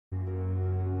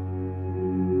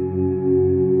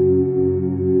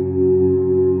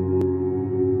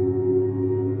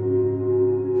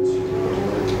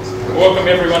Welcome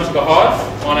everyone to the Hive.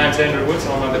 My name's Andrew Woods.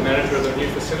 I'm the manager of the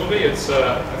new facility. It's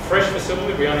a fresh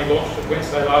facility. We only launched it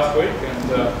Wednesday last week,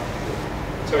 and I'll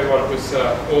tell you what, it was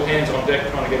all hands on deck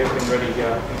trying to get everything ready in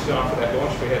time for that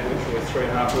launch. We had literally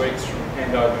 3.5 weeks from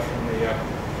handover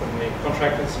from the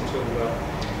contractors until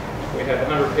we had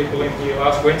 100 people in here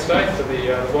last Wednesday for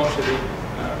the launch of the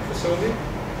facility.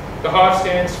 The Hive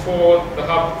stands for the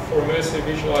Hub for Immersive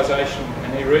Visualization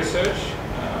and E-Research.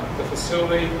 The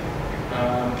facility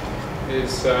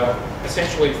is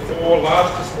essentially 4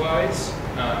 large display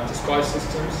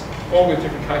systems, all with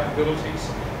different capabilities.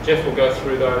 Jeff will go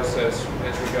through those as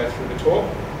we go through the talk.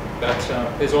 But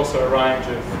there's also a range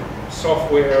of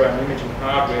software and imaging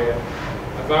hardware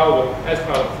available as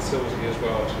part of the facility as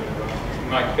well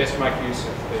to best make use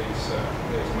of these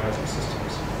amazing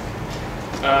systems.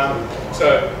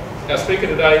 So our speaker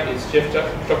today is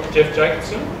Dr. Jeff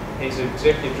Jacobson. He's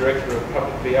Executive Director of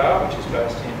Public VR, which is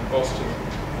based in Boston,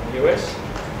 in the US.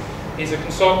 He's a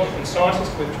consultant and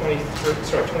scientist with 20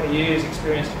 years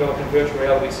experience developing virtual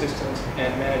reality systems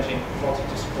and managing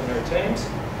multidisciplinary teams.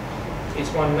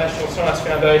 He's won National Science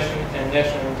Foundation and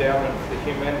National Endowment for the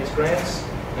Humanities grants,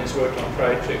 and has worked on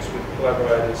projects with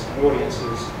collaborators and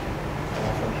audiences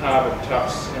from Harvard,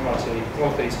 Tufts, MIT,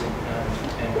 Northeastern,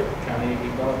 and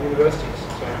Carnegie Mellon universities.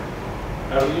 So,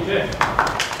 over to you, Jeff.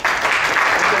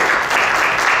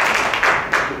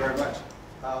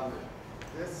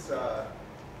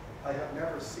 I have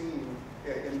never seen,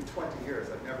 in 20 years,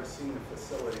 I've never seen a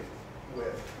facility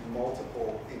with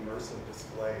multiple immersive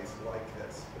displays like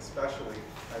this, especially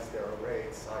as they're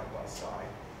arrayed side by side.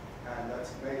 And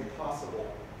that's made possible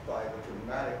by the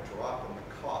dramatic drop in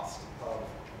the cost of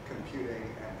computing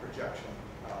and projection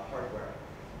hardware.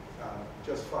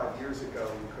 Just 5 years ago,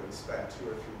 we could have spent $2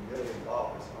 or $3 million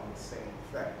on the same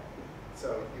thing.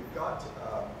 So you've got,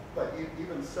 but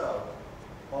even so,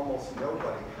 almost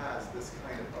nobody has this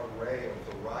kind of array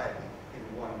of variety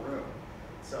in one room.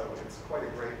 So it's quite a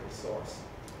great resource.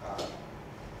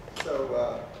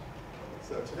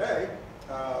 So today,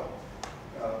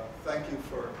 thank you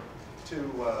to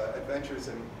Adventures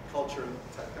in Culture and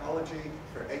Technology,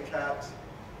 for ACAT.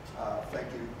 Thank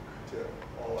you to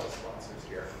all our sponsors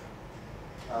here.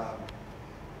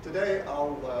 Today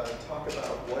I'll talk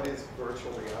about what is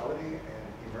virtual reality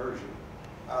and immersion.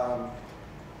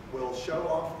 We'll show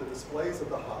off the displays of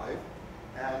the Hive,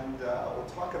 and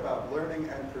we'll talk about learning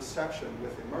and perception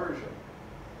with immersion.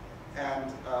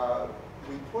 And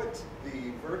we put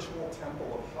the virtual temple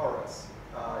of Horus,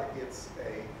 it's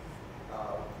a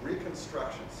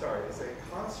it's a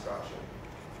construction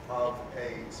of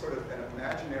a sort of an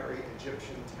imaginary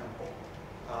Egyptian temple,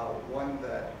 one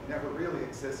that never really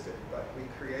existed, but we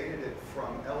created it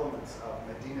from elements of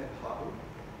Medinet Habu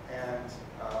and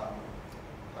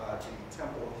the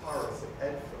Temple of Horus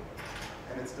at Edfu.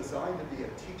 And it's designed to be a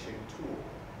teaching tool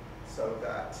so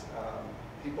that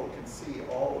people can see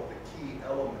all of the key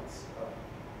elements of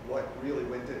what really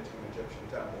went into an Egyptian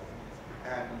temple.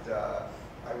 And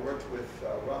I worked with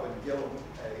Robin Gillam,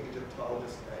 an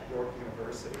Egyptologist at York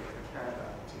University in Canada,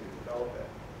 to develop it.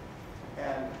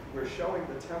 And we're showing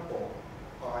the temple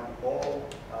on all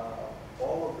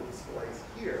of the displays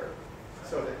here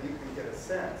so that you can get a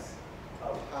sense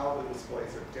of how the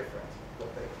displays are different, what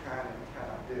they can and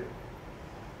cannot do.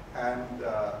 And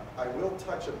I will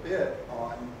touch a bit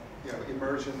on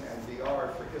immersion and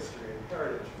VR for history and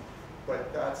heritage,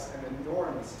 but that's an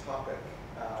enormous topic.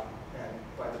 And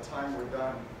by the time we're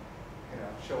done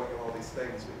showing you all these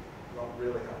things, we won't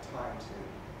really have time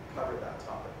to cover that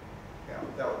topic.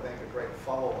 That would make a great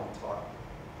follow-on talk.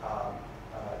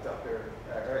 Dr.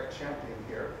 Eric Champion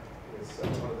here is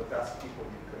one of the best people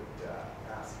you could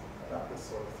ask about this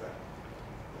sort of thing.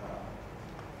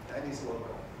 And he's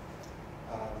local.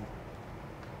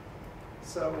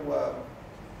 So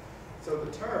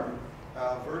the term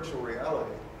virtual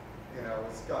reality,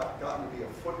 it's gotten to be a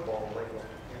football label,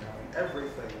 and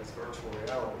everything is virtual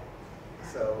reality.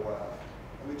 So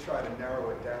let me try to narrow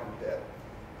it down a bit.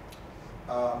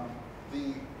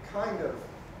 The kind of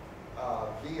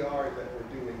VR that we're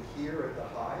doing here at the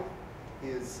Hive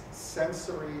is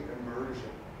sensory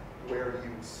immersion, where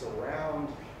you surround,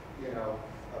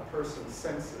 a person's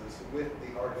senses with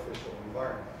the artificial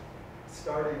environment,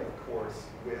 starting, of course,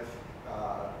 with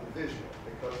the visual,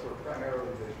 because we're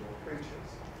primarily visual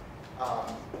creatures.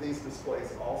 These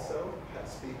displays also have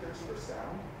speakers for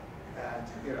sound, and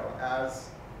as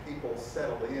people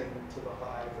settle into the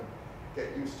Hive and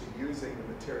get used to using the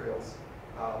materials,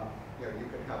 you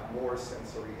can have more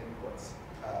sensory inputs.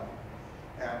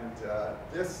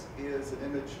 This is an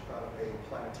image of a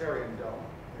planetarium dome,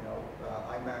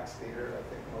 IMAX theater. I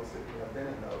think most of you have been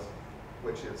in those,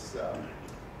 which is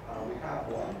We have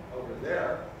one over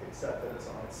there, except that it's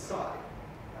on its side.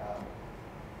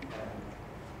 And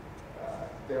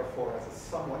therefore has a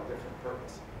somewhat different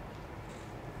purpose.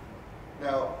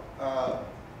 Now,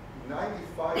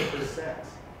 95%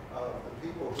 of the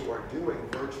people who are doing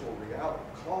virtual reality,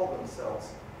 call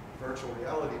themselves virtual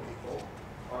reality people,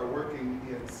 are working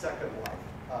in Second Life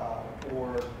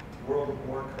or World of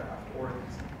Warcraft or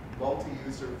these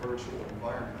multi-user virtual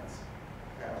environments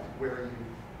where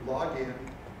you log in,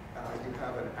 you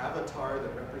have an avatar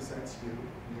that represents you,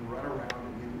 you run around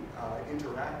and you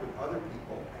interact with other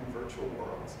people and virtual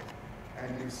worlds,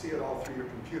 and you see it all through your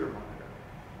computer monitor.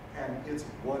 And it's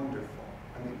wonderful.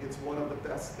 I mean, it's one of the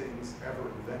best things ever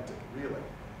invented, really.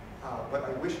 But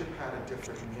I wish it had a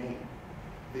different name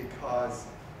because,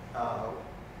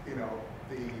 you know,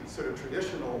 the sort of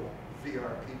traditional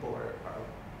VR people are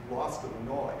lost in the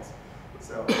noise.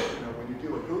 So, you know, when you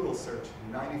do a Google search,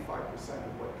 95%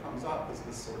 of what comes up is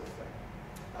this sort of thing.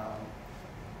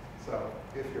 So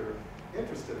if you're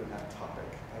interested in that topic,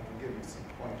 I can give you some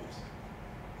pointers.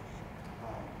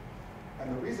 And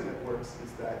the reason it works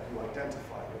is that you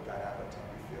identify with that avatar.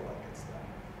 You feel like it's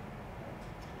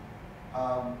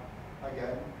them.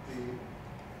 Again,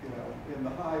 in the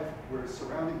Hive, we're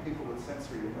surrounding people with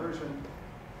sensory immersion.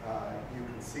 You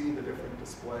can see the different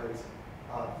displays.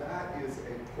 That is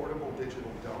a portable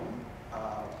digital dome.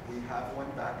 We have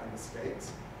one back in the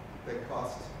States. They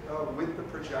cost, with the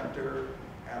projector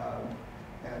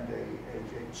and a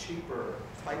cheaper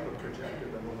type of projector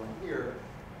than the one here,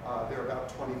 they're about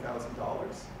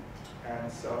 $20,000.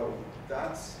 And so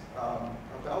that's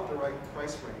about the right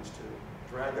price range to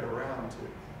drag it around to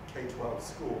K-12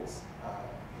 schools,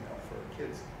 you know, for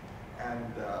kids.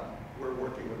 And we're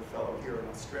working with a fellow here in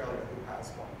Australia who has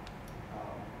one.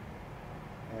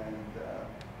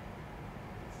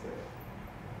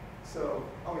 So,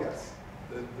 oh yes,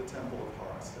 the Temple of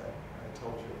Horus. I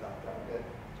told you about that a bit.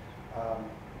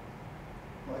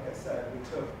 Like I said, we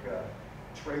took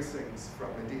tracings from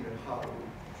Medina Habu,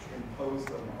 imposed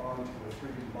them onto a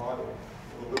 3D model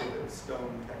with a little bit of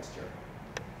stone texture.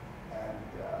 And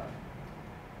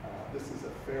this is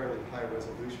a fairly high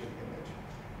resolution image.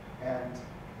 And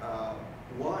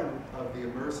one of the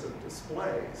immersive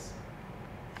displays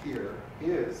here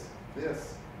is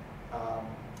this,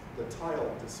 the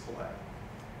tile display,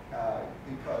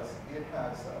 because it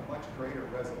has a much greater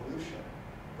resolution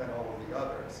than all of the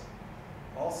others.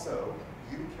 Also,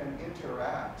 you can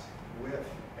interact with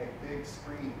a big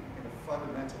screen in a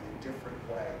fundamentally different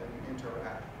way than you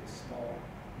interact with a small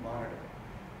monitor.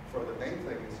 For the main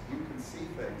thing is you can see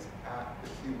things at the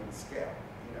human scale,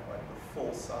 you know, at the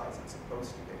full size it's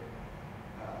supposed to be,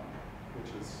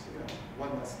 which is, you know,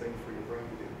 one less thing for your brain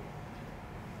to do.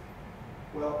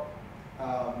 Well,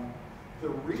 the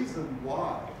reason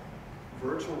why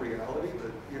virtual reality,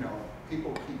 that, you know,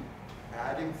 people keep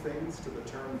adding things to the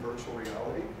term virtual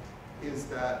reality is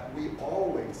that we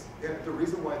always, the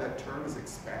reason why that term is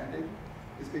expanding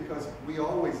is because we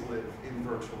always live in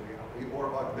virtual reality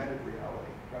or augmented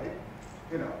reality, right?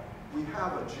 You know, we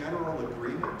have a general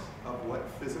agreement of what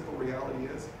physical reality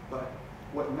is, but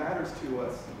what matters to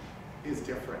us is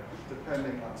different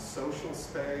depending on social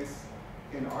space.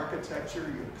 In architecture,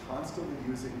 you're constantly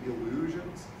using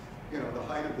illusions. You know, the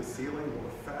height of the ceiling will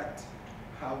affect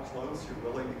how close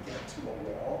you're willing to get to a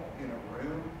wall in a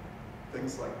room,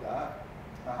 things like that.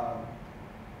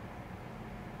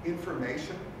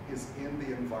 Information is in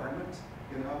the environment.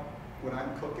 You know, when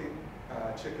I'm cooking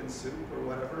chicken soup or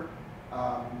whatever,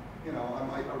 you know, I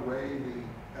might array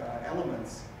the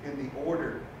elements in the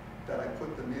order that I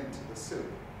put them into the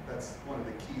soup. That's one of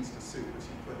the keys to soup, is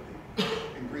you put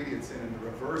the ingredients in the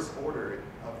reverse order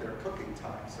of their cooking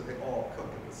time, so they all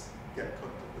get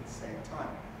cooked at the same time.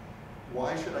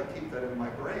 Why should I keep that in my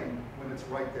brain when it's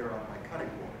right there on my cutting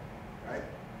board, right?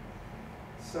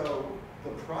 So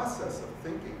the process of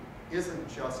thinking isn't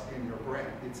just in your brain,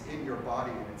 it's in your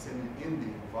body and it's in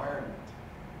the environment.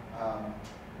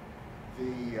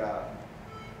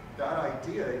 That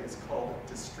idea is called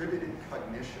distributed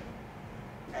cognition.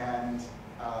 And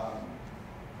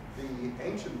the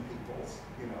ancient peoples,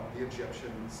 you know, the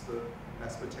Egyptians, the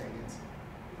Mesopotamians,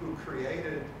 who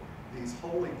created these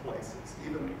holy places,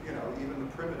 even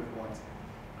the primitive ones,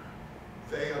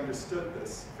 they understood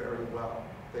this very well.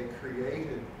 They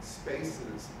created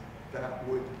spaces that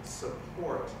would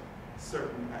support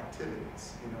certain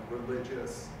activities, you know,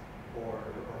 religious or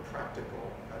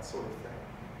practical, that sort of thing.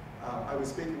 I was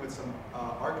speaking with some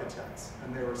architects,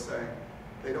 and they were saying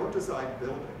they don't design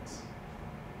buildings.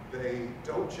 They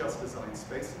don't just design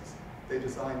spaces. They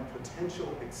design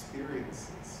potential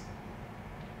experiences,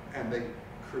 and they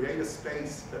create a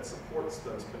space that supports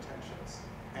those potentials.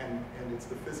 and it's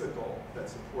the physical that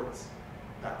supports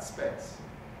that space.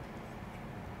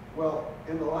 Well,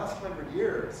 in the last 100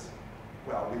 years,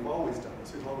 well, we've always done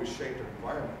this, we've always shaped our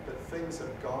environment, but things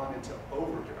have gone into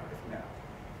overdrive now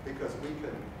because we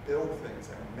can build things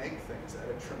and make things at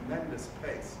a tremendous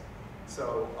pace.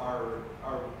 So our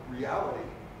reality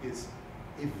is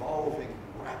evolving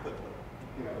rapidly.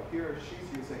 You know, here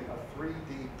she's using a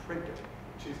 3D printer.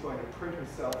 She's going to print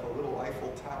herself a little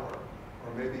Eiffel Tower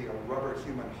or maybe a rubber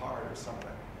human heart or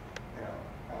something. You know,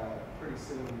 pretty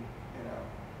soon, you know,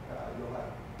 you'll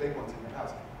have big ones in your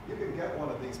house. You can get one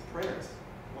of these printers,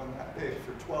 one that big,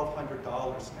 for $1,200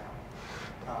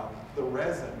 now. The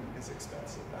resin is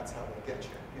expensive. That's how they get you.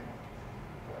 You know.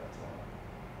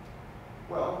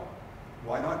 But, well,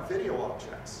 why not video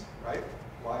objects, right?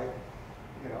 Why,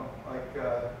 you know, like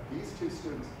these two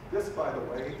students. This, by the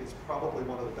way, is probably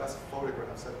one of the best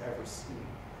photographs I've ever seen.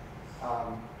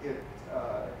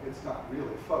 It's not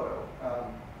really a photo.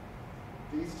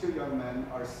 These two young men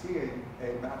are seeing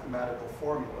a mathematical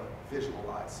formula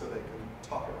visualized so they can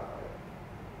talk about it.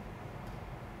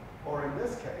 Or in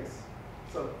this case,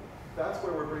 so that's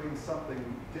where we're bringing something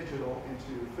digital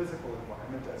into physical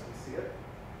environment as we see it.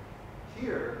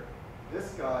 Here,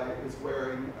 this guy is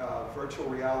wearing virtual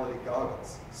reality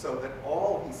goggles so that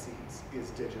all he sees is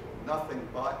digital, nothing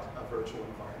but a virtual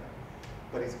environment.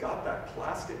 But he's got that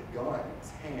plastic gun in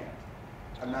his hand,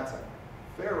 and that's a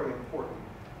very important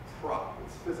prop.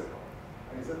 It's physical.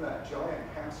 And he's in that giant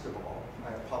hamster ball,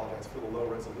 I apologize for the low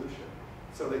resolution,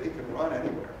 so that he can run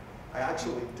anywhere. I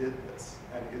actually did this,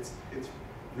 and it's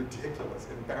ridiculous,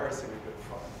 embarrassingly good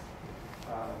fun.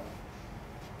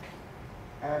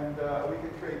 We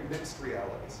can create mixed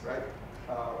realities, right?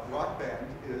 Rock Band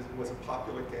was a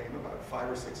popular game about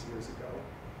 5 or 6 years ago,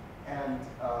 and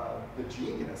the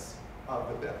genius of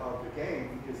the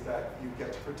game is that you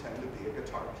get to pretend to be a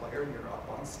guitar player and you're up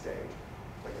on stage,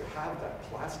 but you have that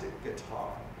plastic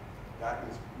guitar. That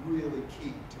is really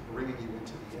key to bringing you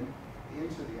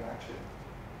into the action.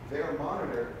 Their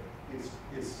monitor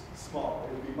is small.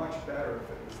 It would be much better if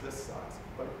it was this size,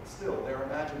 but still, their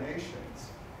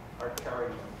imaginations are carrying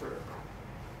them through.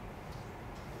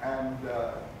 And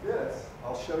this,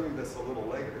 I'll show you this a little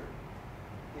later,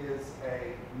 is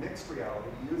a mixed reality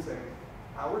using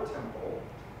our temple,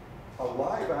 a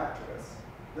live actress.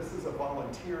 This is a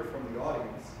volunteer from the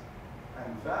audience,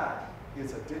 and that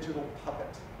is a digital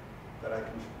puppet that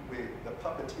the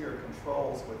puppeteer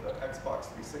controls with the Xbox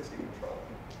 360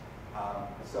 controller.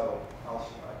 So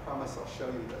I promise I'll show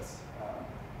you this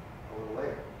a little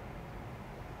later.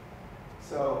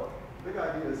 So big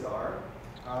ideas are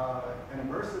an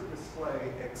immersive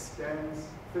display extends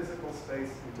physical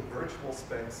space into virtual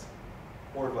space,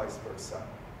 or vice versa,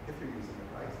 if you're using it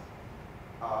right.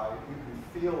 You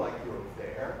can feel like you're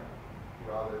there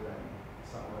rather than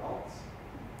somewhere else.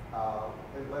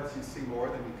 It lets you see more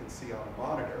than you can see on a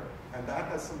monitor, and that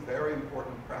has some very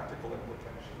important practical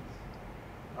implications.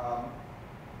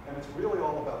 And it's really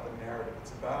all about the narrative.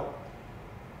 It's about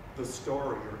the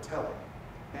story you're telling.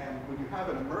 And when you have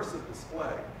an immersive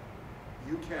display,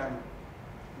 you can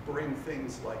bring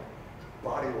things like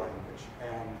body language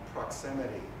and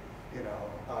proximity, you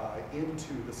know,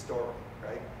 into the story,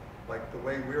 right? Like the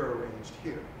way we're arranged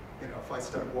here. You know, if I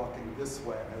start walking this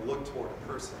way and I look toward a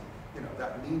person, you know,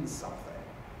 that means something,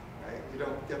 right? You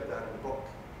don't get that in a book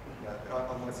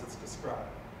unless it's described,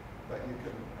 but you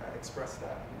can express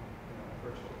that in a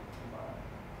virtual environment.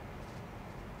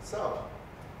 So,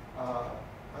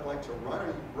 I'd like to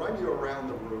run you around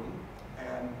the room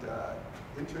and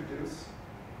introduce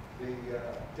the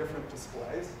different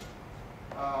displays.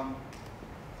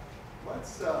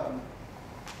 Let's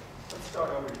start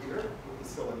over here with the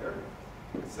cylinder.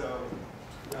 So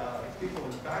people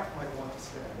in the back might want to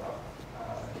stand up.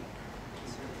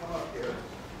 Just going to come up here.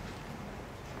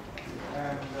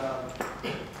 And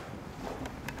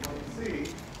what you see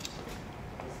is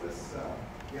this,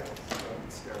 yeah,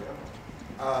 it's stereo.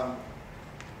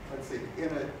 Let's see,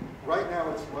 right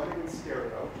now it's running in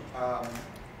stereo.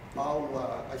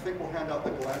 I think we'll hand out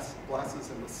the glasses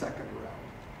in the second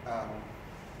round.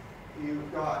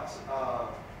 You've got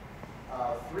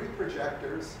 3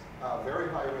 projectors, very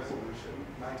high resolution,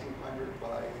 1900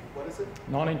 by, what is it?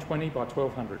 1920 by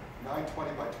 1200.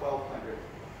 920 by 1200.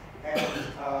 And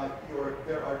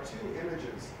there are 2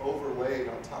 images overlaid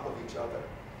on top of each other.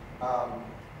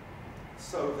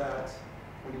 So that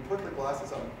when you put the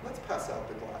glasses on, let's pass out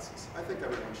the glasses. I think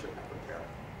everyone should have a pair.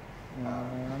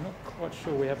 I'm not quite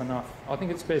sure we have enough. I think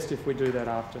it's best if we do that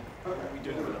after. Okay, we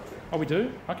do have enough. Oh, we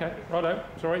do? Okay, righto.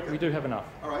 Sorry, we do have enough.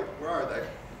 All right, where are they?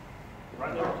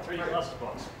 Right there, 3 glasses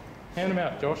box. Hand them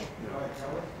out, Josh. All right,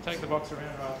 Kelly. Take the box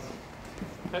around rather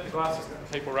Take the glasses to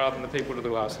the people rather than the people to the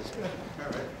glasses. All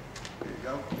right, here you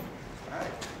go. All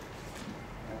right.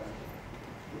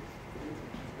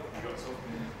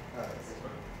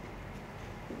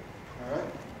 All right.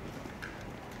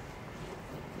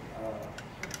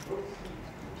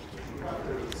 You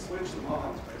have to switch them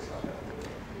on.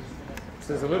 So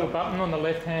there's a little button on the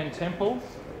left-hand temple.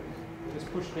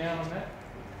 Just push down on that.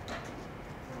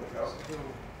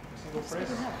 Single press.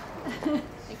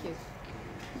 Thank you.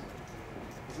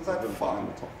 Isn't that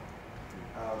fun?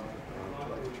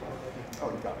 Oh,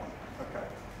 you got one.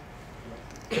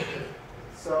 Okay.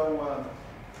 So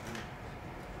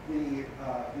the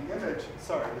image,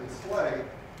 sorry, the display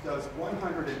does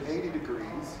 180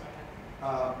 degrees.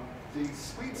 The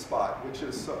sweet spot, which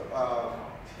is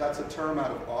that's a term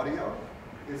out of audio,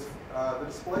 is the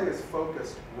display is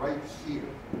focused right here,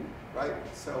 right?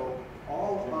 So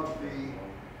all of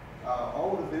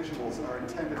the visuals are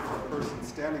intended for a person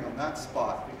standing on that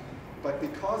spot, but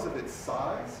because of its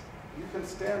size, you can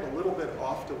stand a little bit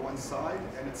off to one side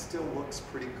and it still looks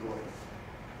pretty good.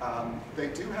 They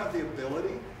do have the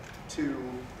ability to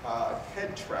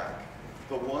head track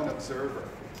the one observer,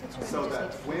 so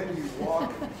that when you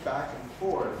walk back and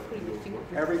forth,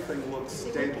 everything looks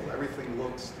stable, everything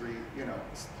looks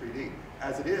 3D.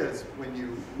 As it is, when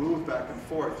you move back and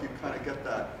forth, you kind of get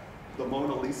that the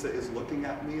Mona Lisa is looking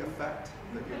at me effect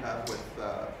that you have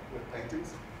with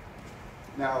paintings.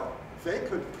 Now, they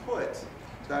could put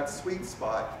that sweet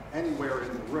spot anywhere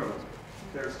in the room.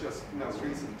 There's just no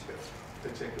reason to,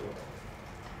 particularly.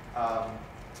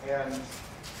 And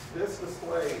this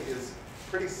display is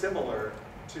pretty similar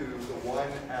to the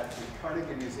one at the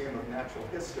Carnegie Museum of Natural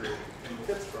History in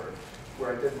Pittsburgh,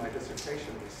 where I did my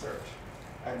dissertation research.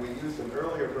 And we used an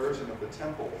earlier version of the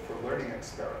temple for learning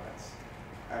experiments.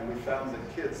 And we found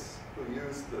that kids who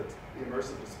used the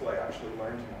immersive display actually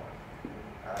learned more.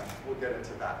 We'll get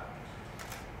into that.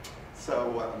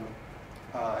 So,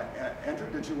 Andrew,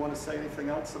 did you want to say anything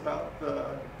else about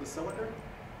the cylinder?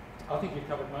 I think you've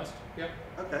covered most. Yep.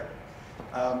 Okay.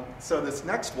 So this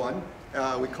next one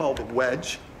we call the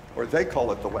wedge, or they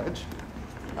call it the wedge.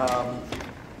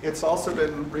 It's also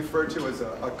been referred to as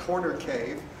a corner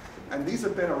cave, and these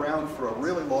have been around for a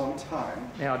really long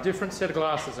time. Now, a different set of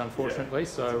glasses, unfortunately,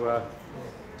 so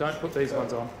don't put these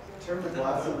ones on. In terms of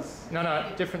glasses?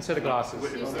 No, different set of glasses.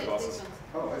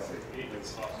 Oh, I see.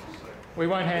 We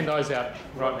won't hand those out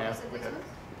right now.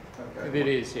 Okay. It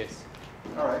is, yes.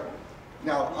 All right.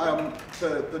 Now,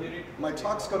 my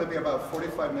talk's going to be about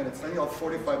 45 minutes. Then you'll have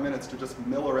 45 minutes to just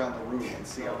mill around the room and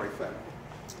see everything.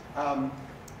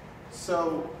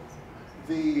 So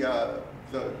the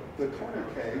corner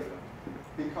cave,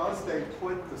 because they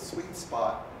put the sweet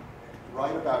spot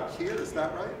right about here, is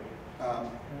that right? Well,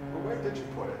 where did you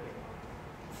put it?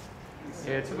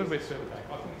 Yeah, it's a little bit further back.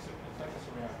 I think it's take us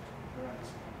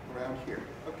around here.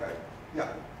 Okay.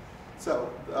 Yeah. So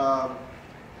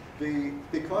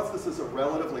because this is a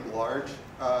relatively large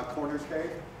corner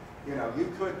cave,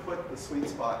 you could put the sweet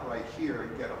spot right here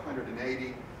and get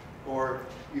 180, or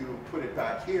you put it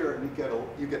back here and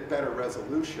you get better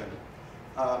resolution.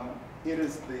 It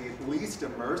is the least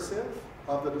immersive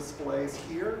of the displays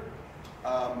here,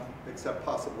 except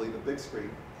possibly the big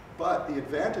screen. But the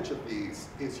advantage of these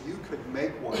is you could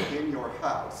make one in your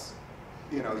house.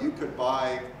 You could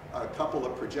buy a couple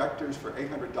of projectors for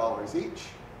 $800 each,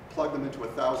 plug them into a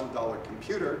 $1,000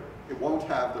 computer. It won't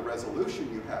have the resolution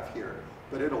you have here,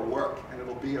 but it'll work and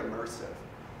it'll be immersive.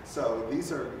 So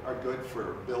these are good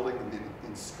for building them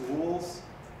in schools,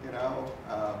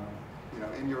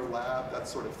 in your lab, that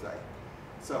sort of thing.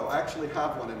 So I actually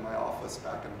have one in my office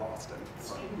back in Boston.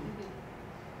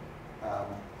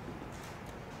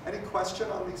 Any question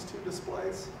on these two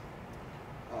displays?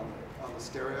 On the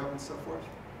stereo and so forth?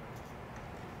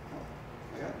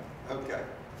 Yeah, okay.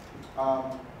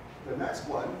 The next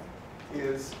one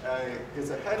is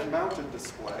a head-mounted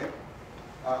display.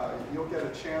 You'll get a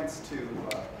chance to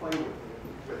play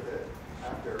with it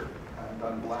after I'm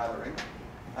done blathering.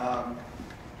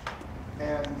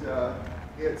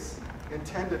 It's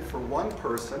intended for one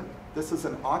person. This is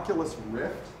an Oculus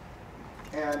Rift,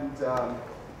 and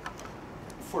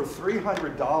for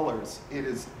 $300, it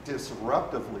is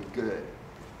disruptively good.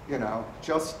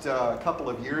 Just a couple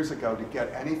of years ago, to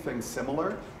get anything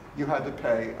similar, you had to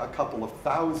pay a couple of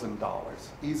 $1,000s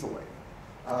easily.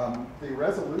 The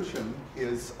resolution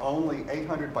is only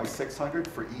 800 by 600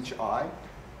 for each eye,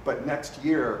 but next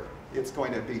year it's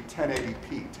going to be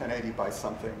 1080p, 1080 by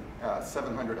something,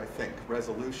 700 I think,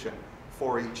 resolution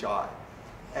for each eye.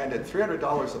 And at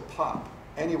 $300 a pop,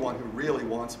 anyone who really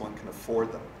wants one can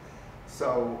afford them.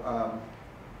 So,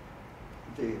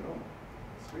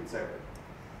 screensaver.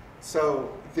 So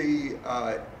the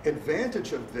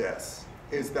advantage of this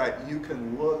is that you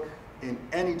can look in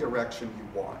any direction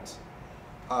you want.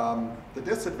 The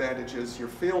disadvantage is your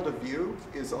field of view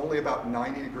is only about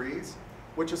 90 degrees,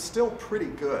 which is still pretty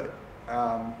good.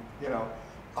 You know,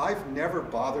 I've never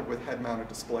bothered with head-mounted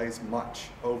displays much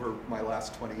over my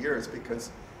last 20 years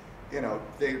because, you know,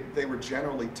 they were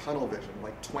generally tunnel vision,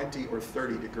 like 20 or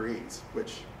 30 degrees,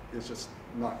 which is just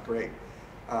not great.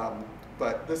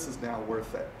 But this is now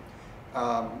worth it.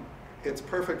 It's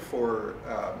perfect for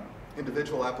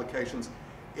individual applications.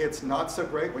 It's not so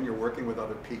great when you're working with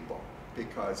other people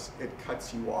because it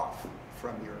cuts you off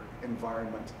from your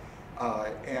environment.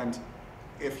 And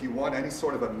if you want any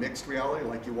sort of a mixed reality,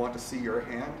 like you want to see your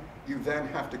hand, you then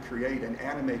have to create an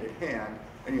animated hand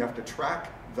and you have to track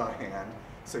the hand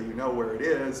so you know where it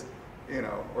is, you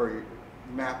know, or you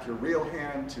map your real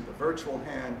hand to the virtual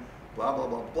hand, blah, blah,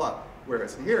 blah, blah.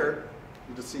 Whereas here,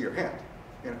 you just see your hand,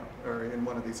 you know, or in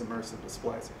one of these immersive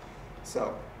displays.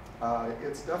 So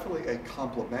it's definitely a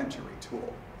complementary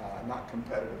tool, not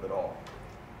competitive at all.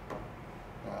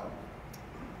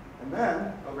 And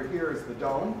then over here is the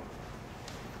dome.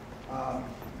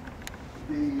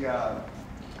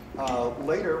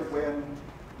 Later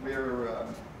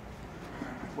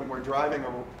when we're driving,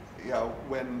 or you know,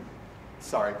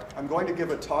 I'm going to give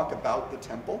a talk about the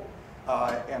temple,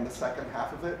 and the second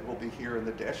half of it will be here in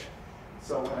the dish.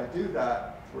 So when I do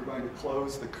that, we're going to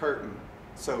close the curtain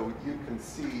so you can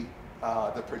see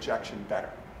the projection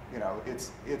better. You know,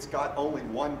 it's got only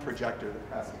one projector that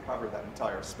has to cover that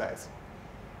entire space.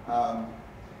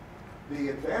 The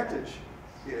advantage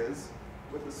is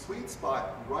with the sweet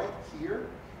spot right here.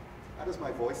 How does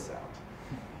my voice sound?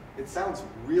 It sounds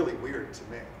really weird to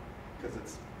me because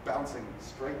it's bouncing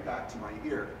straight back to my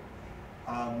ear.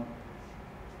 I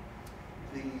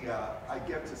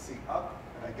get to see up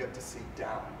and I get to see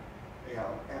down, you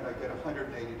know, and I get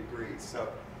 180 degrees.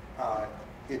 So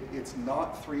it's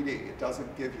not 3D. It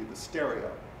doesn't give you the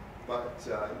stereo, but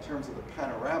in terms of the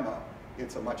panorama,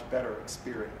 it's a much better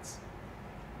experience.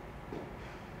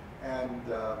 And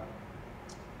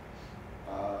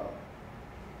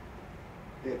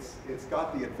it's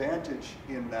got the advantage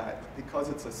in that because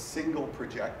it's a single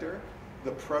projector,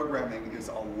 the programming is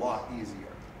a lot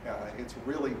easier. It's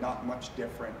really not much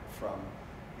different from,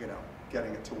 you know,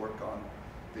 getting it to work on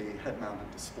the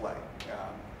head-mounted display.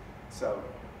 So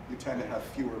you tend to have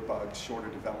fewer bugs, shorter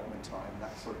development time,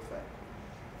 that sort of thing.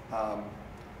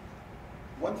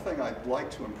 One thing I'd like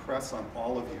to impress on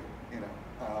all of you, you know,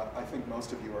 I think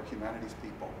most of you are humanities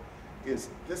people, is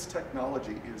this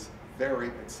technology is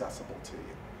very accessible to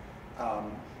you.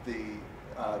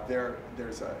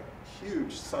 There's a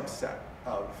huge subset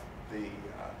of the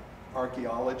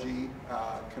archaeology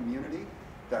community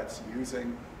that's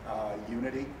using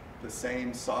Unity, the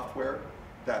same software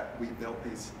that we built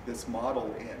this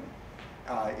model in.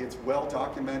 It's well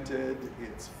documented,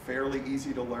 it's fairly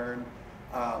easy to learn.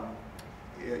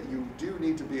 You do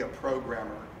need to be a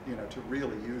programmer, you know, to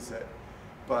really use it.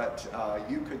 But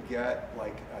you could get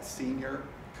like a senior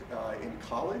in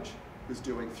college who's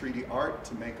doing 3D art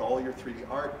to make all your 3D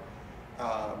art,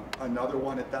 another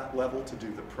one at that level to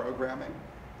do the programming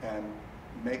and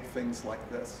make things like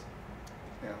this.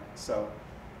 Yeah. So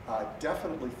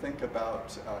definitely think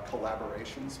about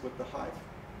collaborations with the Hive.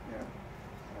 Yeah.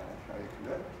 How you can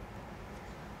do it.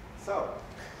 So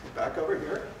back over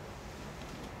here.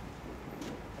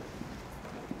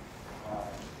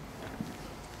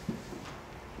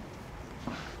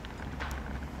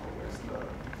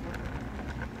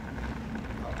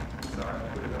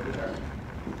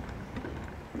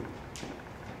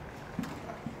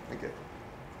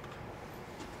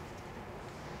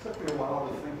 Took me a while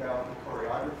to think out the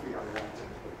choreography I wanted.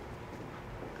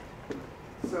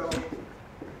 So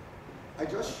I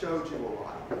just showed you a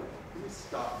lot. Let me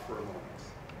stop for a moment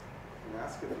and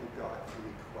ask if you've got any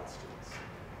questions.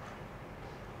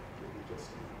 Maybe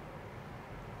just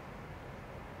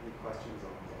any questions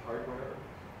on the hardware,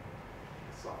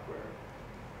 the software?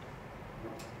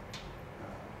 No?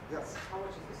 Yes? How much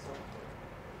is the software?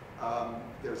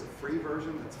 There's a free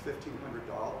version that's $1,500.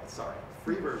 Sorry,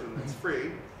 free version that's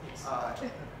free,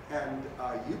 and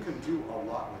you can do a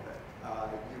lot with it.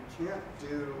 You can't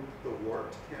do the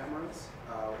warped cameras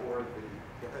or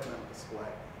the head-mounted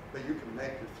display, but you can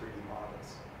make your 3D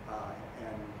models. I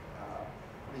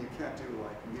mean, you can't do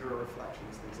like mirror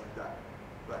reflections, things like that.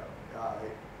 But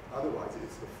otherwise,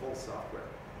 it's the full software.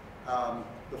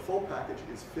 The full package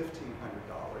is $1,500,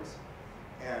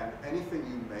 and anything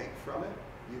you make from it,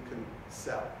 you can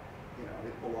sell. You know,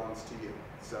 it belongs to you.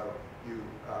 So you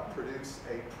produce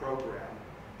a program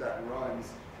that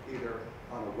runs either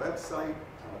on a website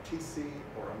on a PC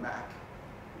or a Mac.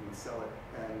 You can sell it,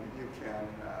 and you can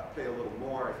pay a little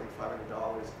more, I think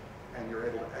 $500, and you're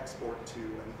able to export to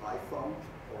an iPhone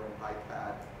or an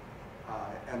iPad,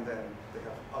 and then they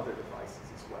have other devices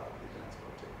as well you can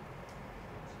export to.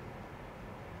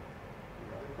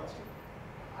 Any other question?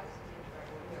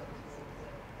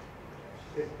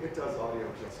 It does audio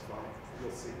just fine.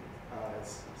 You'll see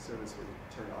as soon as we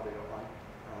turn audio on.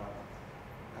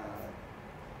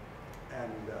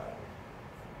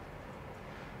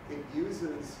 It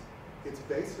uses, it's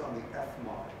based on the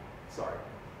Fmod. Sorry,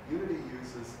 Unity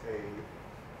uses a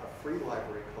free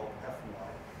library called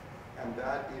Fmod, and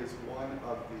that is one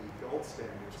of the gold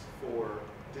standards for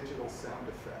digital sound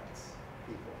effects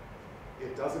people.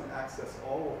 It doesn't access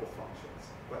all of the functions,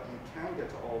 but you can get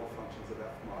to all the functions of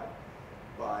Fmod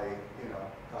by,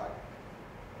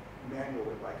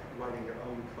 manually, by writing your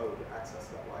own code to access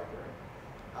that library.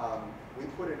 We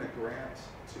put in a grant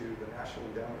to the National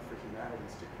Endowment for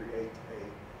Humanities to create a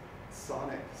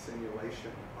sonic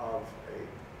simulation of a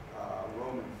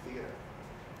Roman theater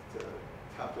to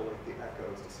calculate the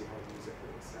echoes to see how the music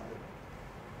really sounded.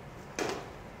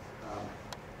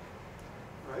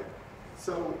 Right?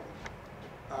 So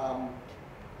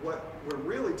what we're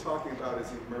really talking about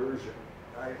is immersion,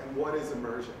 right? And what is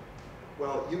immersion?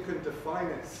 Well, you can define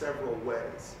it several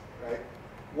ways, right?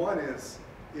 One is,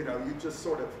 you just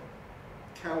sort of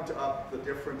count up the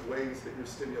different ways that you're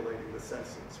stimulating the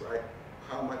senses, right?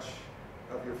 How much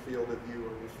of your field of view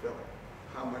are you filling?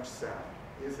 How much sound?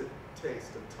 Is it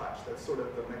taste and touch? That's sort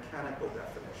of the mechanical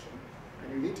definition.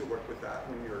 And you need to work with that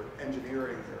when you're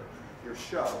engineering your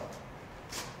show.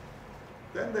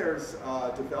 Then there's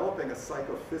developing a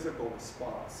psychophysical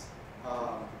response.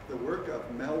 The work of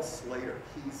Mel Slater,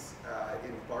 he's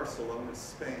in Barcelona,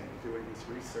 Spain, doing his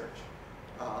research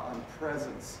on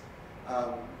presence.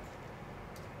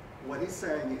 What he's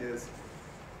saying is,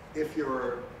 if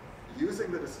you're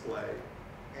using the display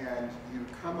and you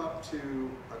come up to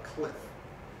a cliff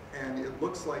and it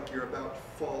looks like you're about to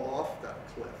fall off that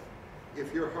cliff,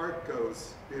 if your heart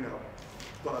goes,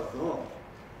 ba-thum,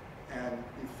 and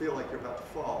you feel like you're about to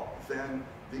fall, then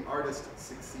the artist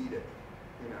succeeded,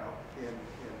 in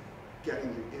getting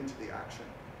you into the action.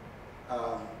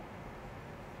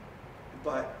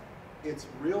 But it's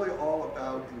really all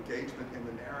about engagement in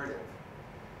the narrative.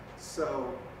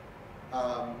 So,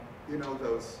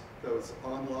 those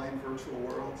online virtual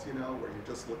worlds, where you're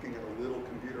just looking at a little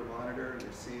computer monitor and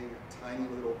you're seeing a tiny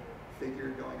little figure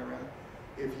going around.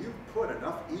 If you put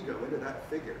enough ego into that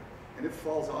figure and it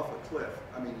falls off a cliff,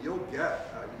 you'll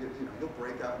get, you'll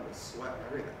break out into sweat and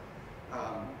everything.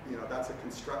 That's a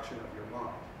construction of your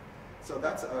mind. So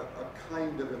that's a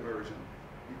kind of immersion.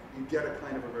 You get a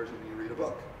kind of immersion when you read a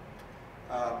book.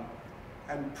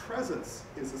 And presence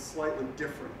is a slightly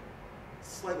different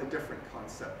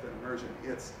concept than immersion.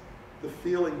 It's the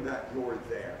feeling that you're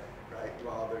there, right,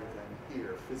 rather than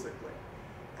here physically.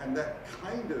 And that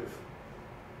kind of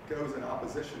goes in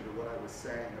opposition to what I was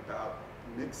saying about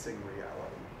mixing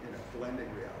reality, blending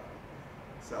reality.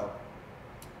 So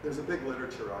there's a big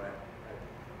literature on it.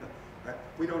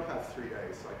 We don't have 3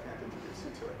 days, so I can't introduce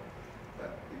you to it,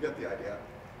 but you get the idea.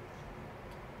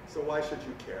 So why should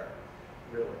you care,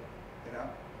 really,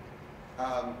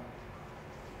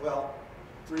 Well,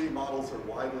 3D models are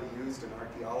widely used in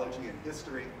archaeology and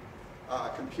history.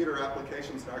 Computer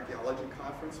Applications and Archaeology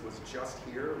Conference was just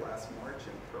here last March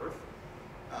in Perth.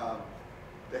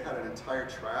 They had an entire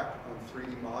track on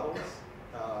 3D models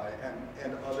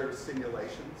and other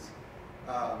simulations.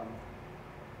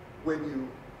 When you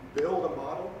build a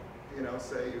model,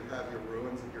 say you have your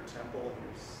ruins of your temple and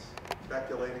you're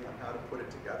speculating on how to put it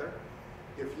together,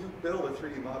 if you build a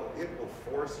 3D model, it will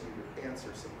force you to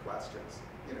answer some questions.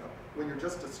 When you're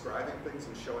just describing things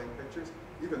and showing pictures,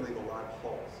 you can leave a lot of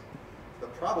holes. The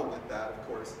problem with that, of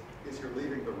course, is you're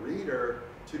leaving the reader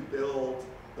to build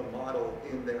the model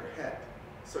in their head.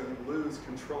 So you lose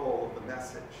control of the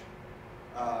message.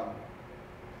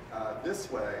 This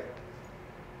way,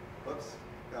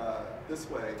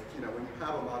 when you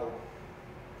have a model,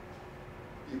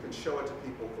 you can show it to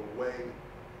people the way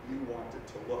you want it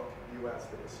to look, you as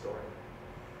the historian.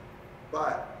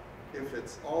 But if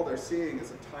it's all they're seeing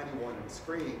is a tiny one on the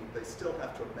screen, they still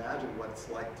have to imagine what it's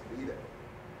like to be there.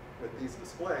 With these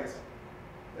displays,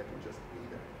 they can just be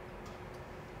there.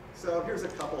 So here's a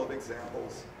couple of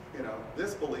examples.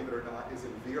 This, believe it or not, is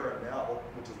in VRML,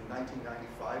 which is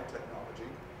 1995 technology.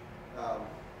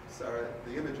 So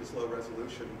the image is low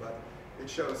resolution, but it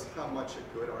shows how much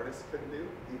a good artist can do,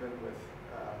 even with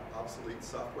obsolete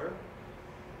software.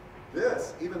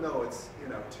 This, even though it's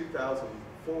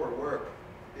 2004 work,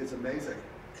 is amazing.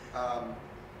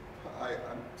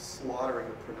 I'm slaughtering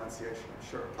the pronunciation, I'm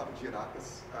sure,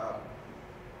 Papagiannakis.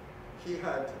 He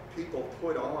had people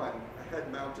put on a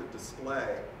head-mounted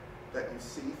display that you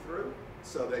see through,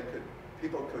 so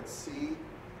people could see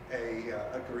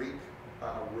a Greek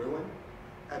ruin,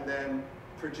 and then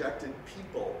projected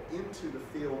people into the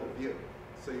field of view.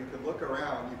 So you could look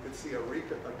around, you could see a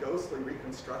ghostly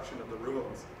reconstruction of the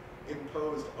ruins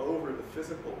imposed over the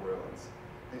physical ruins,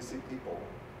 and you see people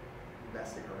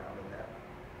messing around in there.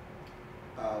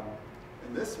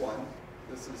 And this one,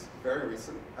 this is very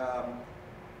recent.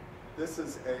 This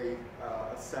is a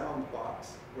sound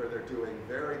box where they're doing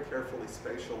very carefully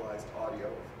spatialized audio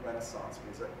of Renaissance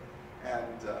music,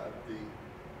 and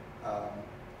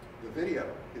the video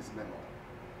is minimal.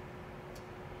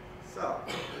 So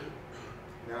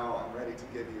now I'm ready to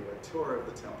give you a tour of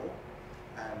the temple,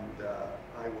 and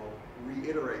I will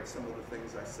reiterate some of the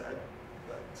things I said,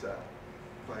 but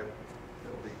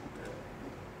it'll be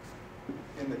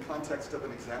in the context of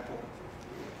an example.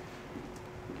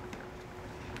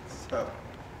 So,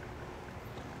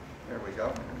 there we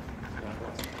go.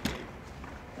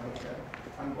 Okay.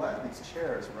 I'm glad these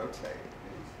chairs rotate.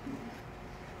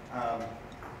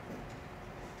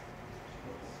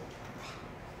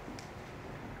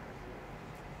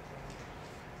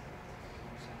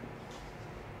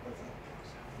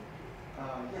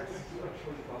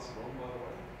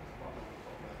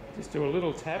 Just do a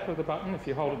little tap of the button. If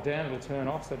you hold it down, it'll turn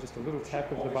off. So just a little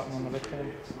tap of the button on the left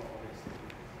hand.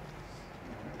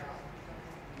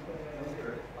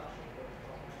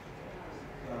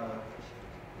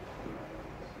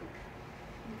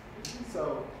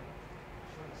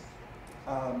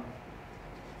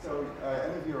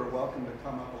 Any of you are welcome to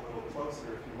come up a little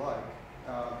closer if you like.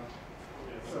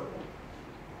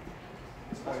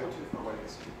 It's not too far away.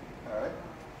 All right.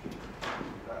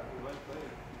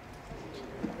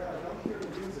 Yeah, don't hear the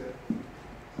music.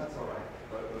 That's all right.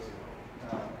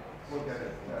 We'll get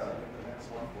it in the next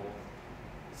one.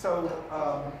 So,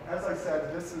 as I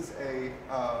said, this is a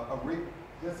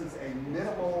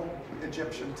minimal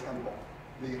Egyptian temple.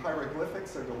 The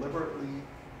hieroglyphics are deliberately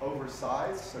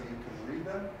oversized so you can read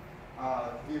them.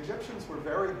 The Egyptians were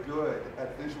very good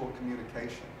at visual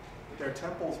communication. Their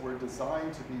temples were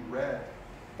designed to be read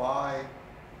by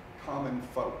common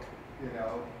folk. You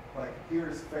know, like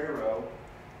here's Pharaoh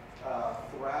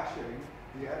thrashing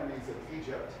the enemies of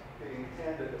Egypt, being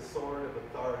handed a sword of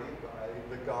authority by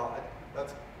the god.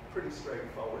 That's pretty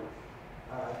straightforward.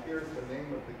 Here's the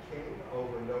name of the king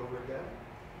over and over again.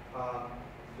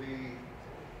 The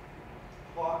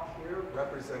hawk here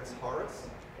represents Horus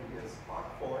in his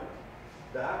hawk form.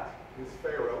 That is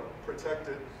Pharaoh,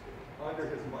 protected under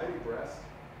his mighty breast.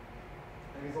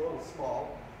 And he's a little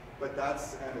small, but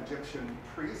that's an Egyptian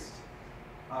priest.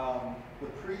 The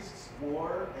priests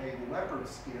wore a leopard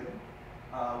skin,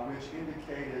 which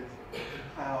indicated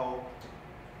how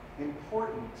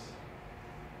important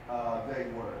they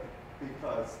were,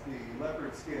 because the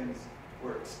leopard skins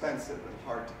were expensive and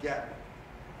hard to get.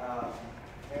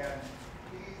 And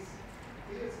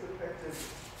he is depicted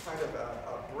kind of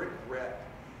a brick red.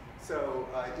 So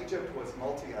Egypt was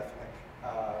multi-ethnic.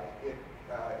 It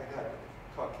had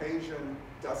Caucasian,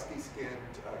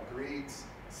 dusky-skinned Greeks,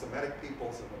 Semitic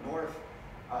peoples in the north,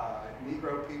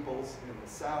 Negro peoples in the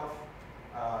south,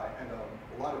 and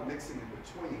a lot of mixing in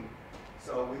between.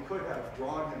 So we could have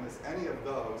drawn him as any of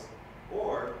those,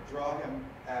 or draw him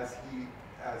as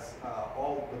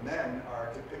all the men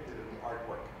are depicted in the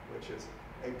artwork, which is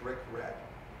a brick red.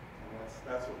 And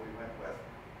that's what we went with.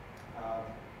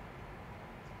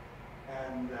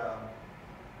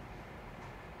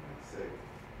 Let's see.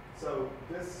 So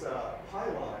this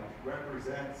pylon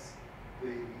represents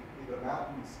the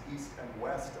mountains east and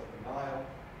west of the Nile,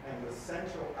 and the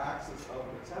central axis of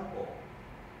the temple,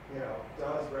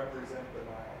 does represent the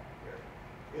Nile here.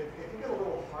 It can get a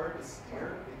little hard to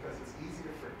steer because it's easy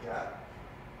to forget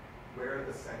where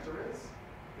the center is,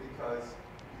 because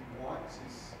you want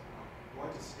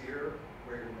to steer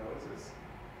where your nose is.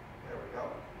 There we go.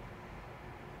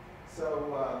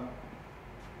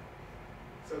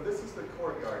 So this is the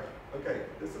courtyard. Okay,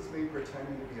 this is me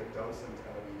pretending to be a docent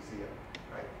at a museum,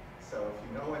 right? So if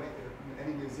you know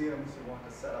any museums who want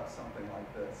to set up something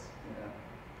like this,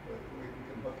 we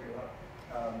can hook you up.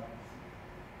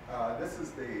 This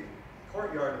is the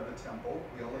courtyard of the temple.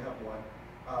 We only have one.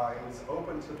 It was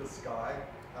open to the sky,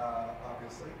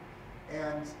 obviously.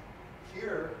 And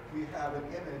here we have an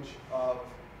image of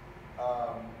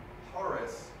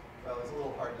Horus. Well, it's a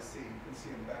little hard to see. You can see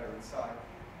him better inside.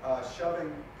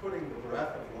 Putting the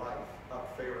breath of life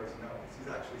up Pharaoh's nose.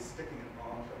 He's actually sticking it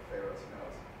onto Pharaoh's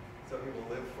nose, so he will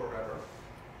live forever.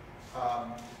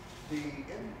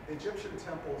 Egyptian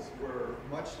temples were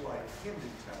much like Hindu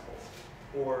temples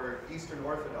or Eastern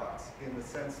Orthodox in the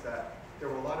sense that there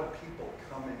were a lot of people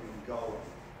coming and going.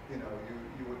 You know,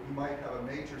 you might have a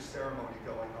major ceremony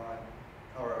going on,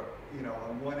 or you know,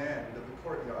 on one end of the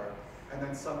courtyard, and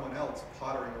then someone else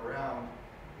pottering around,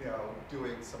 you know,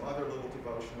 doing some other little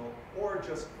devotional, or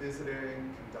just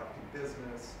visiting, conducting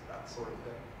business, that sort of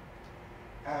thing.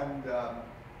 And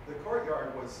the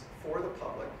courtyard was for the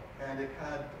public, and it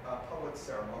had public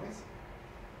ceremonies.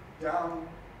 Down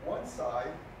one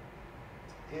side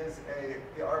is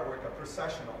the artwork, a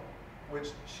processional,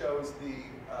 which shows the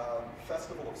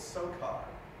festival of Sokar.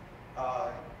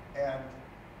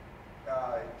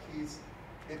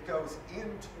 It goes in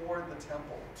toward the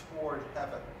temple, toward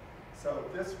heaven. So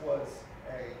this was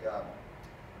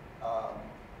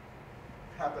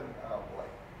happened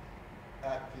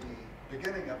at the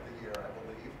beginning of the year, I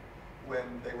believe,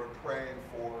 when they were praying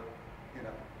for, you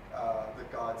know, the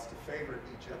gods to favor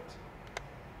Egypt.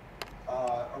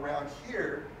 Around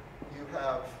here, you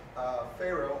have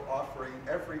Pharaoh offering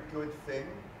every good thing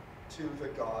to the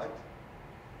god.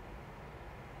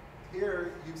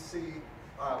 Here you see,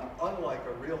 unlike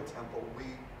a real temple, we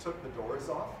took the doors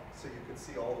off so you could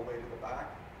see all the way to the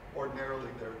back. Ordinarily,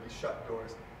 there would be shut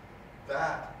doors.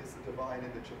 That is the divine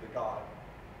image of the god.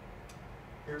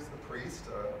 Here's the priest,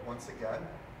 once again.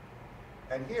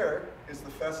 And here is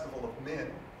the festival of Min,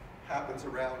 happens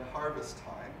around harvest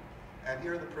time. And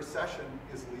here the procession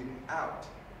is leading out.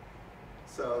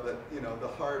 So that, you know, the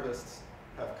harvests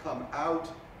have come out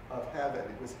of heaven.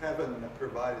 It was heaven that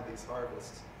provided these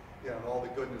harvests. You know, and all the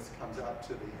goodness comes out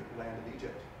to the land of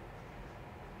Egypt.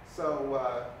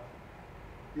 So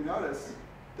you notice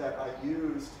that I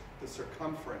used the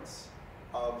circumference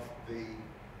of the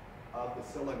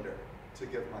cylinder to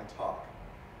give my talk.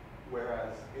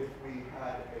 Whereas if we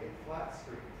had a flat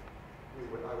screen,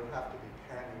 I would have to be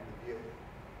panning the view.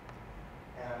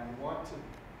 And you want to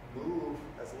move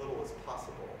as little as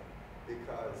possible,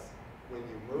 because when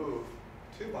you move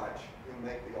too much, you'll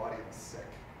make the audience sick.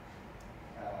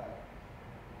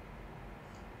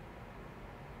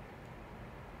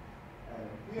 And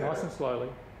here, nice and slowly.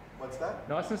 What's that?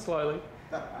 Nice and slowly.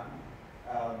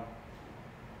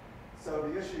 So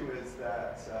the issue is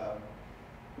that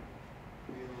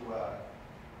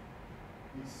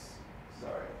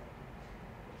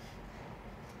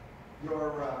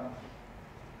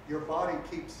your body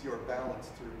keeps your balance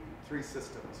through three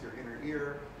systems: your inner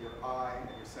ear, your eye, and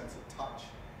your sense of touch.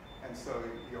 And so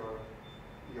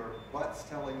your butt's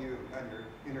telling you, and your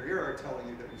inner ear are telling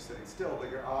you that you're sitting still, but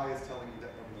your eye is telling you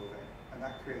that you're moving, and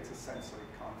that creates a sensory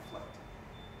conflict.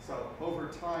 So over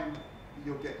time,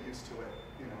 you'll get used to it.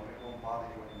 You know, it won't bother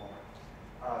you anymore.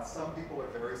 Some people are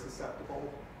very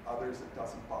susceptible; others, it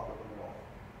doesn't bother them at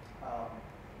all.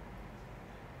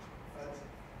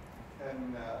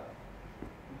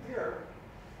 Here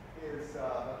is the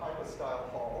hypostyle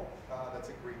hall. That's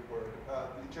a Greek word.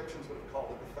 The Egyptians would have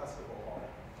called it the festival hall.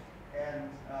 And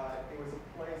it was a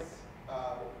place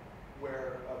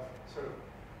where a sort of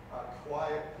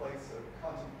quiet place of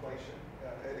contemplation,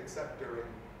 except during,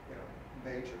 you know,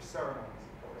 major ceremonies,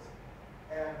 of course.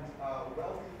 And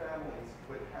wealthy families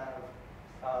would have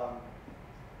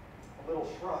little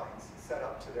shrines set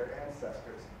up to their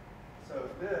ancestors. So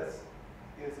this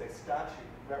is a statue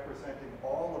representing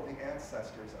all of the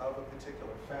ancestors of a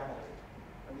particular family.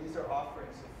 And these are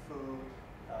offerings of food,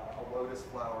 a lotus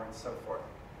flower, and so forth.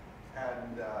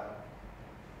 And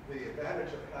the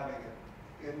advantage of having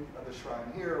it in the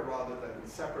shrine here rather than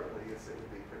separately is it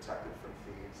would be protected from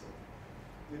thieves. And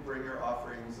you bring your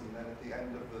offerings, and then at the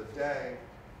end of the day,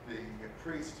 the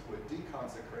priest would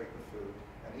deconsecrate the food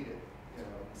and eat it. You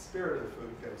know, the spirit of the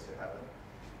food goes to heaven.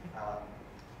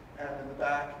 And in the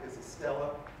back is a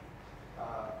stela.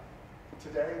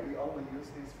 Today, we only use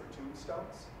these for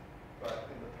tombstones, but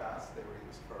in the past, they were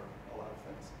used for a lot of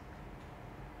things.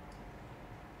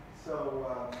 So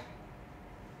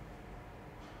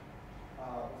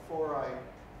before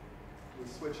we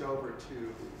switch over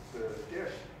to the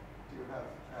dish, do you have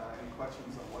any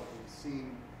questions on what we've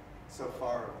seen so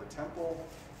far of the temple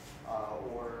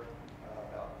or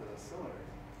about the cylinder?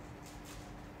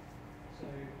 So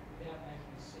without making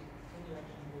you sick, can you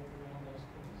actually walk around those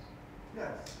pillars?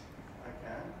 Yes, I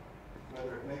can.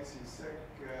 Whether it makes you sick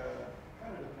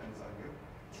kind of depends on you.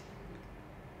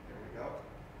 Here we go.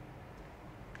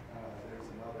 There's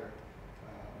another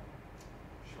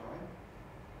shrine.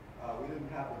 We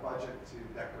didn't have the budget to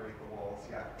decorate the walls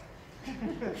yet.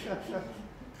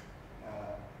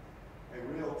 A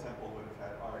real temple would have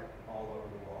had art all over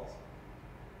the walls.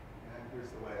 And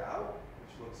here's the way out,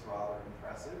 which looks rather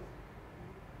impressive.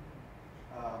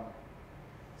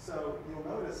 So you'll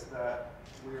notice that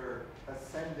we're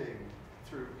ascending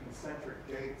through concentric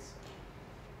gates.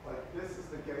 Like this is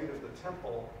the gate of the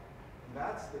temple, and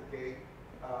that's the gate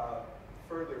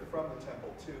further from the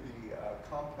temple to the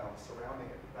compound surrounding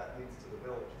it. That leads to the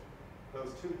village.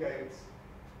 Those two gates,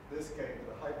 this gate,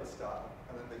 the hypostyle,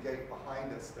 and then the gate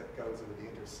behind us that goes into the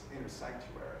inner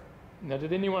sanctuary. Now,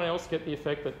 did anyone else get the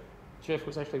effect that Jeff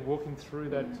was actually walking through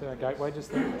that gateway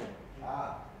just then?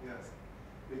 Ah, yes.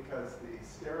 Because the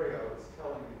stereo is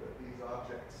telling you that these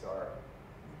objects are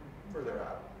further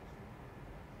out.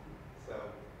 So,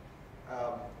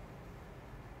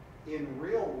 in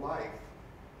real life,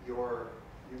 you're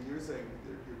using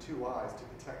your two eyes to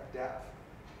detect depth.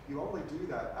 You only do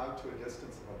that out to a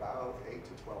distance of about 8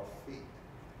 to 12 feet.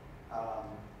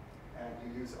 And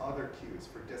you use other cues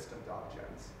for distant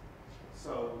objects.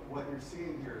 So what you're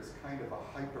seeing here is kind of a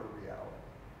hyper reality.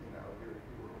 You know, you're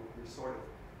sort of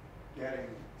getting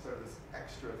sort of this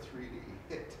extra 3D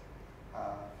hit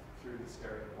through the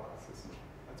stereo glasses.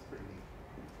 That's pretty neat.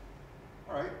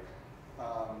 All right,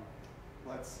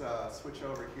 let's switch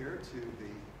over here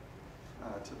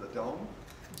to the dome.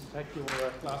 Take your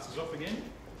glasses off again.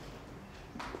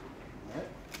 All right.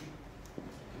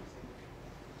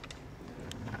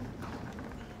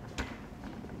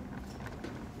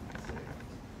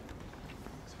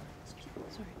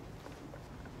 Sorry.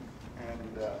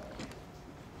 And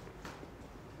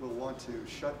we'll want to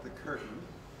shut the curtain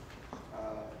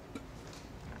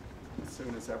as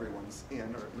soon as everyone's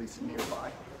in, or at least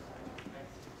nearby.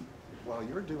 While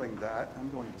you're doing that, I'm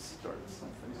going to start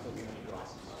something.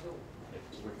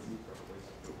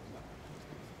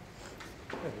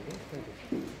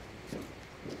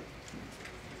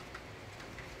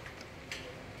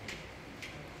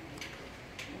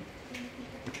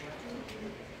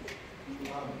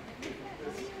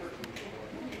 This curtain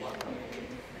will lock up.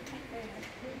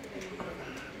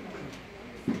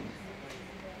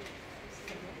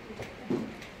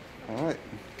 All right.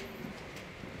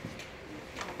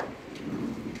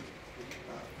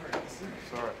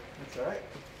 Sorry. That's all right.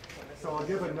 So I'll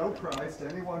give a no prize to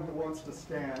anyone who wants to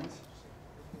stand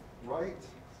right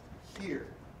here.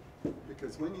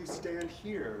 Because when you stand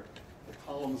here, the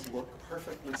columns look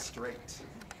perfectly straight.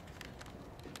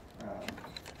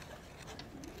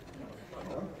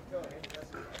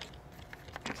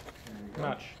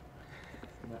 Much.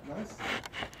 Isn't that nice?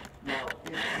 Now,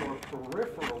 it's your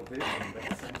peripheral vision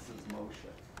that senses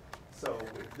motion. So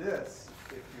with this,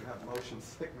 if you have motion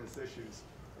sickness issues,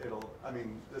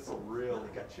 this will really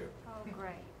get you. Oh,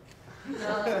 great.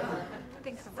 I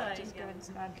think so. Just go and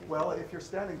stand. Well, if you're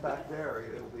standing back there,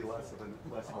 it'll be less of a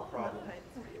problem.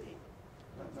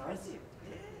 Isn't that nice?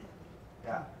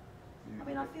 Yeah. I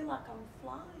mean, I feel like I'm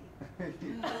flying.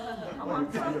 I'm Well, on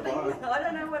you kind of something. are. I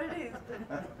don't know what it is,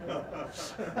 but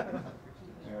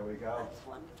There we go. it's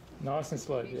wonderful. Nice and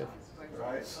slow, Jeff.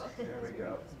 Right, there we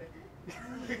go.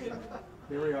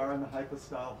 Here we are in the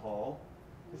hypostyle hall.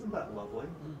 Isn't that lovely?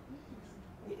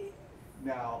 It is.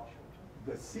 Now,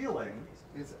 the ceiling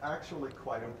is actually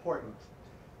quite important.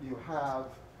 You have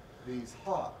these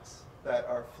hawks that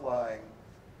are flying,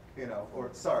 or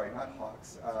sorry, not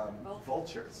hawks,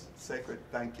 vultures, sacred,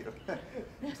 thank you.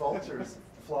 Vultures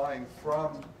flying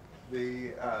from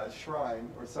the shrine,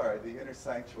 the inner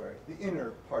sanctuary, the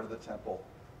inner part of the temple,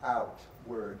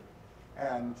 outward.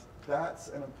 And that's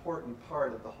an important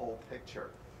part of the whole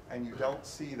picture. And you don't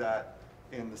see that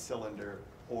in the cylinder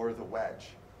or the wedge.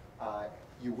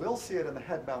 You will see it in the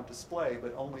head mount display,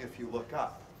 but only if you look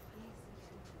up.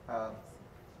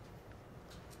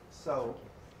 So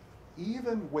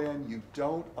even when you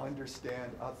don't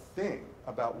understand a thing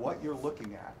about what you're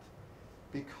looking at,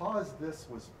 because this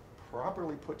was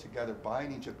properly put together by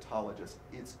an Egyptologist,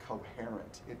 it's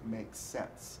coherent, it makes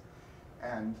sense.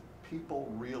 And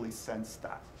people really sense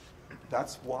that.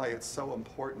 That's why it's so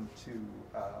important to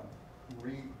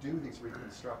redo these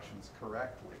reconstructions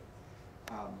correctly.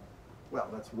 Well,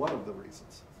 that's one of the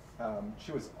reasons.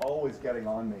 She was always getting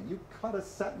on me. You cut a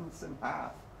sentence in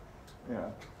half.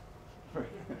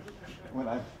 When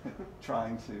I'm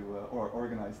trying to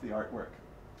organize the artwork.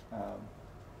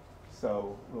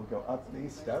 So we'll go up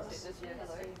these steps.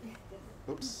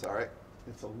 Oops, sorry.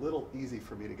 It's a little easy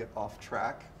for me to get off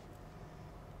track.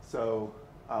 So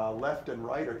left and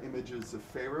right are images of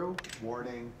Pharaoh,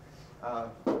 warning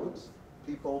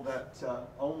people that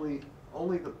only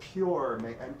the pure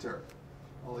may enter.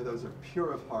 Only those are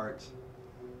pure of heart.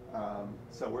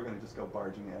 So we're going to just go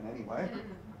barging in anyway.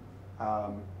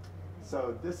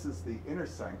 So this is the inner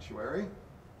sanctuary.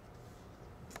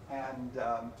 And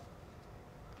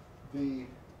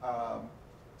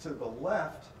to the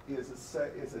left is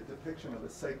a depiction of a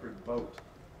sacred boat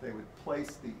they would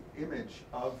place the image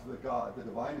of the god, the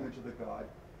divine image of the god,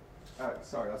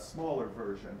 a smaller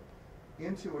version,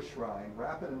 into a shrine,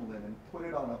 wrap it in linen, put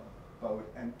it on a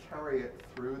boat, and carry it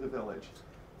through the village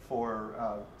for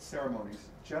ceremonies,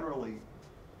 generally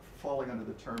falling under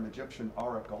the term Egyptian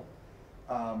oracle.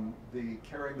 The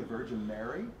carrying the Virgin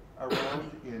Mary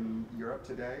around in Europe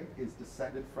today is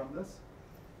descended from this,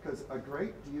 because a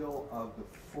great deal of the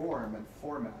form and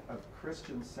format of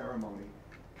Christian ceremony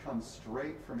comes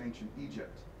straight from ancient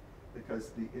Egypt, because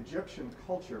the Egyptian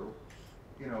culture,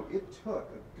 you know, it took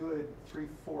a good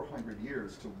 300-400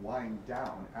 years to wind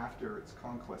down after its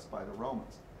conquest by the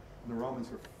Romans. And the Romans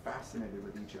were fascinated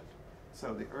with Egypt.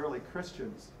 So the early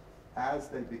Christians, as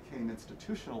they became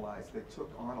institutionalized, they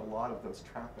took on a lot of those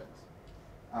trappings.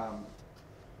 On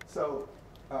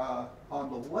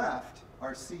the left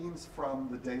are scenes from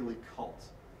the daily cult,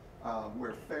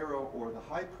 where Pharaoh or the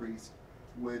high priest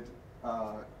would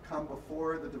come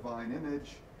before the divine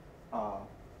image,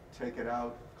 take it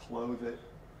out, clothe it,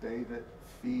 bathe it,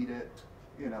 feed it.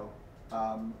 You know,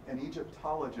 an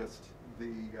Egyptologist,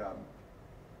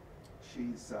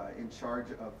 she's in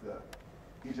charge of the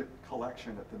Egypt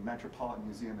collection at the Metropolitan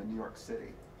Museum in New York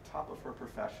City. Top of her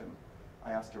profession,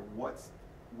 I asked her,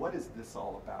 what is this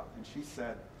all about? And she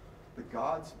said, the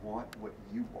gods want what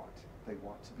you want. They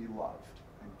want to be loved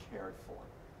and cared for.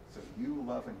 So you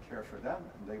love and care for them,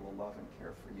 and they will love and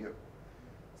care for you.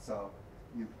 So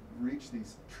you reach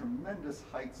these tremendous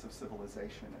heights of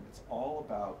civilization, and it's all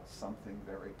about something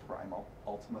very primal,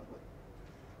 ultimately.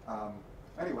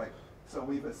 Anyway, so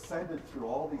we've ascended through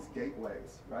all these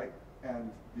gateways, right?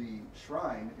 And the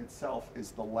shrine itself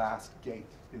is the last gate.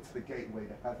 It's the gateway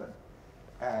to heaven.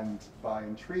 And by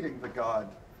entreating the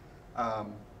god,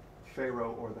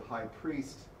 Pharaoh or the high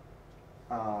priest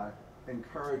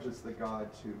encourages the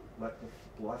god to let the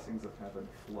blessings of heaven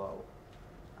flow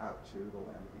out to the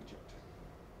land of Egypt.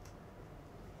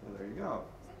 So there you go.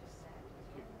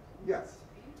 Yes.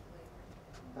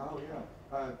 Oh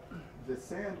yeah. The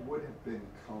sand would have been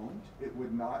combed. It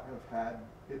would not have had,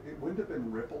 it wouldn't have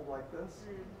been rippled like this.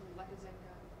 Like a Zen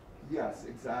god. Yes,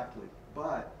 exactly.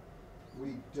 But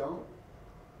we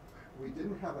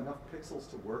didn't have enough pixels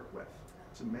to work with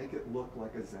to make it look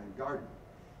like a Zen garden.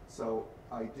 So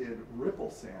I did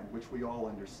ripple sand, which we all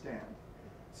understand.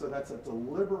 So that's a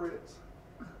deliberate,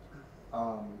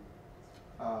 how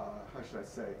should I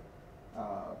say,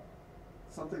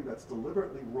 something that's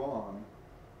deliberately wrong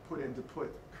put in to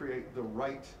create the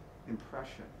right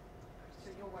impression. So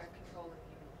you want to control the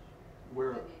image.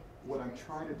 Where what I'm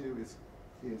trying to do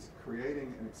is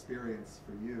creating an experience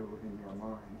for you in your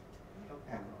mind.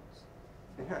 And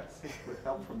yes, with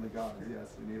help from the gods,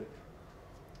 yes, we need it.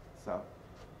 So,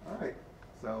 all right.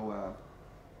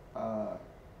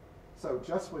 So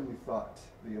just when you thought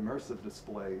the immersive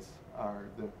displays are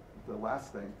the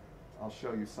last thing, I'll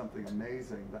show you something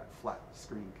amazing that flat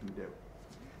screen can do.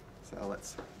 So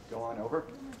let's go on over.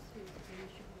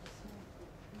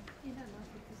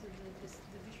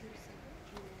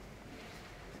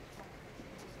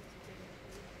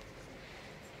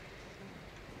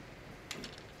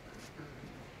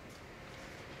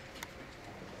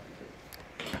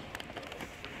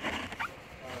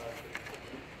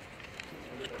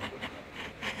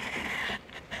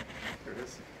 Here it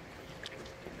is.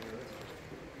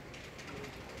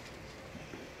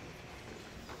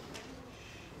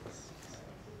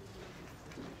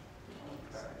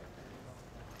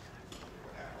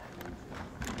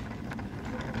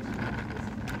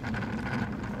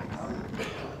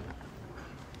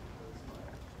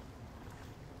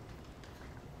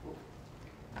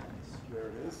 There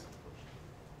it is.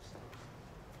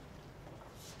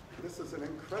 This is an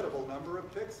incredible number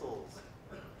of pixels.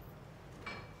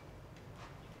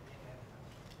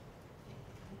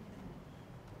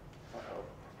 Uh-oh.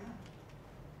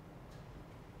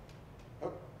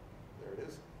 Oh, there it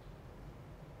is.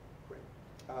 Great.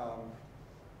 Okay.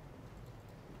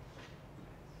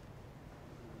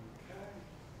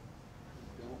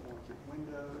 Don't want it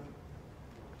windowed.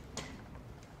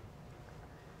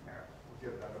 There,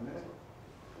 we'll give that a minute.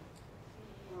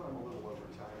 Oh, I'm a little over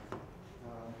time.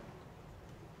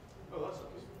 Oh, that's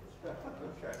nice.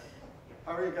 Okay.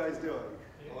 How are you guys doing?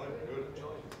 Well, I'm good.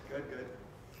 Good, good.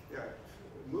 Yeah,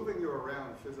 moving you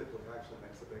around physically actually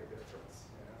makes a big difference.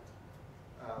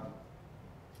 You know?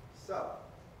 So,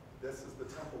 this is the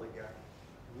temple again.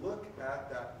 Look at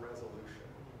that resolution,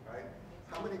 right?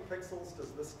 How many pixels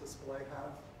does this display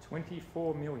have?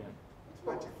 24 million.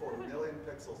 24 million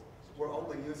pixels. We're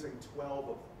only using 12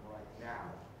 of them right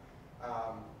now.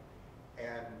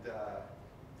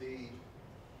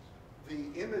 The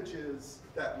images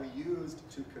that we used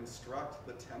to construct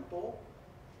the temple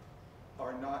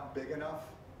are not big enough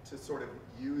to sort of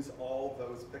use all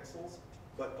those pixels,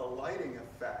 but the lighting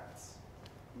effects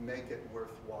make it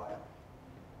worthwhile,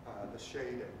 the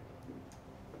shading.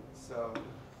 So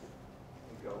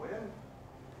we go in,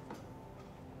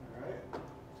 all right.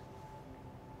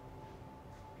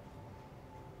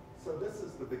 So this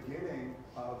is the beginning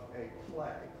of a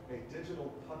play, a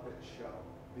digital puppet show,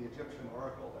 the Egyptian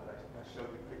oracle that I showed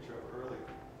you a picture of earlier.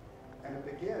 And it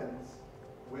begins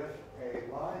with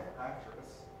a live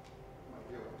actress. What am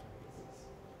I doing?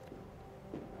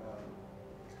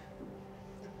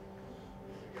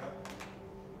 There we go.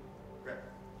 Great.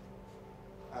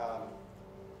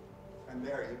 And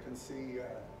there you can see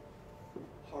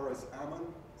Horus Ammon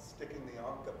sticking the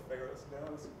ankh up Pharaoh's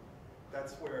nose.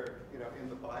 That's where, you know, in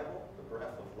the Bible, the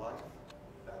breath of life,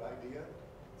 that idea,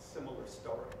 similar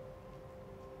story.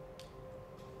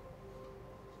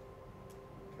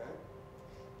 Okay?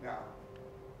 Now,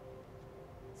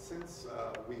 since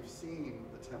we've seen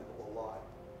the temple a lot,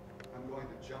 I'm going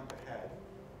to jump ahead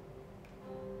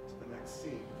to the next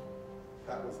scene.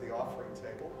 That was the offering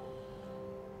table.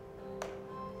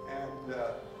 And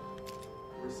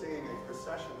we're seeing a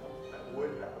procession that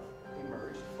would have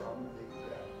emerged from the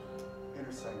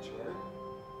inner sanctuary.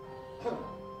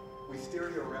 We steer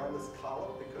you around this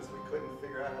column because we couldn't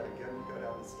figure out how to get him to go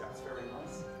down the steps very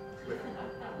nice.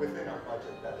 Within our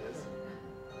budget, that is.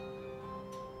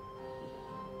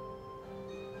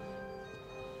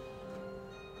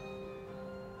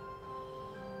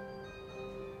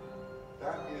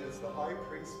 That is the high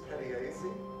priest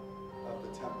Pediasi of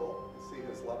the temple. You see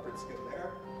his leopard skin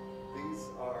there. These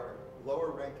are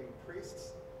lower ranking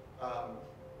priests.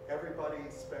 Everybody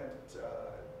spent,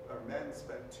 or men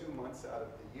spent 2 months out of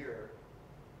the year.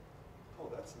 Oh,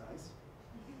 that's nice.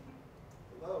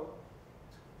 Hello.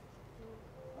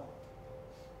 Oh.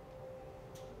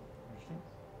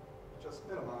 Just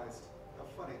minimized. How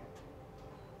funny.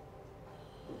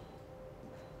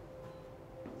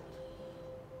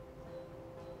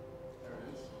 There it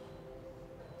is.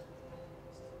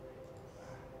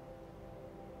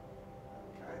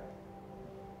 Okay.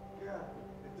 Yeah,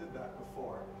 it did that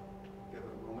before. Give it a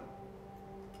moment.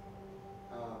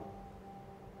 Come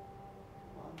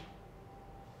on.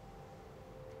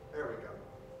 There we go.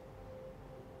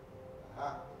 Aha.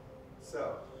 So,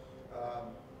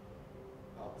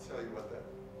 I'll tell you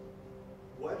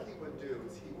what he would do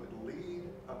is he would lead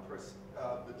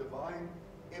the divine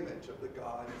image of the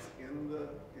god is in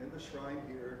the shrine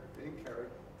here being carried.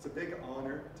 It's a big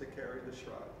honor to carry the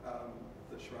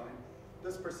shrine.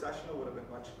 This processional would have been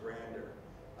much grander,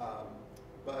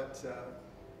 but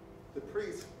the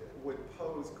priest would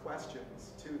pose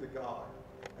questions to the god,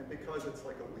 and because it's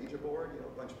like a Ouija board, you know,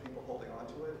 a bunch of people holding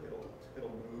onto it,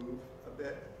 it'll move a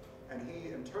bit, and he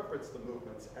interprets the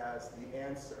movements as the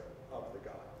answer of the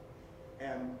god.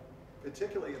 And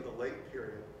particularly in the late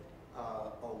period,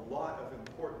 a lot of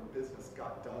important business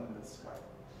got done this way.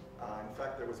 In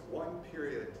fact, there was one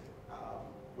period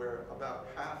where about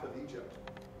half of Egypt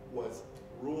was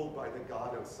ruled by the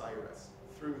god Osiris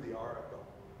through the oracle.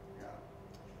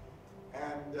 Yeah.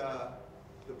 And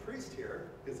the priest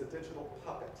here is a digital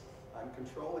puppet. I'm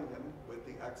controlling him with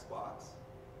the Xbox.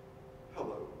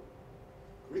 Hello.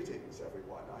 Greetings,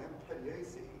 everyone. I am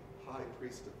Pediasi, high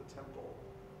priest of the temple.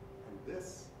 And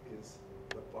this is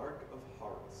the bark of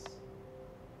Horus.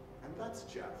 And that's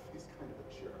Jeff. He's kind of a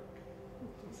jerk.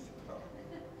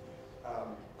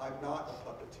 I'm not a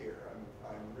puppeteer.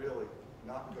 I'm really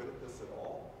not good at this at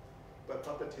all. But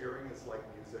puppeteering is like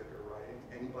music or writing.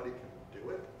 Anybody can do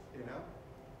it, you know?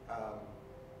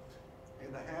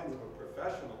 In the hands of a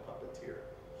professional puppeteer,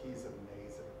 he's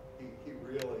amazing. He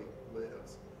really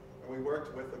lives. And we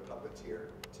worked with a puppeteer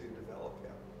to develop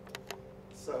him.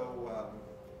 So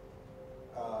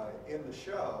in the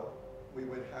show, we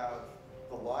would have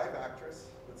the live actress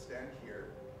would stand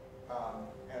here,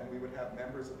 and we would have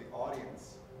members of the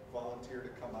audience volunteer to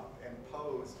come up and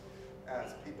pose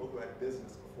as people who had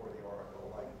business before the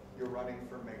oracle, like you're running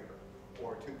for mayor,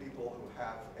 or two people who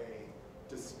have a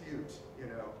dispute, you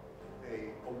know,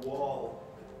 a wall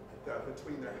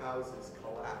between their houses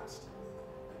collapsed,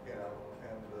 you know,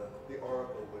 and the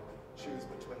oracle would choose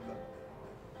between them.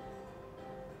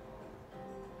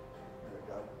 There we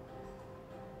go.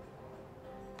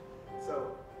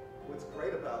 So what's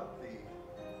great about the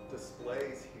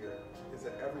displays here is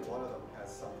that every one of them has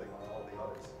something on all the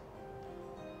others.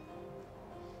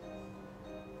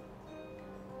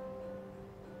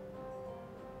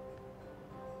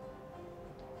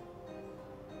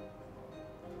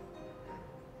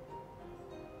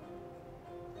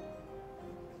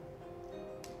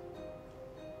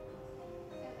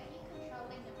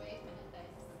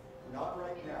 Not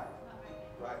right now.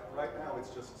 Right now it's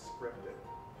just scripted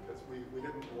because we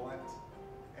didn't want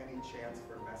any chance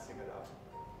for messing it up.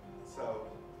 So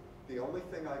the only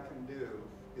thing I can do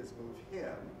is move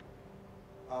him,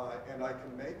 and I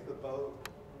can make the boat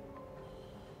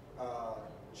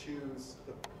choose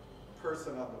the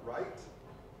person on the right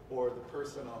or the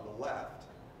person on the left.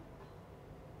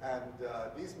 And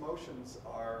these motions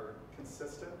are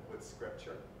consistent with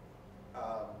scripture.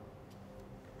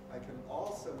 I can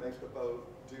also make the boat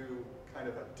do kind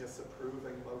of a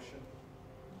disapproving motion.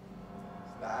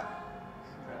 That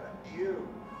kind of ew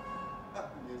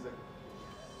music.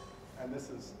 And this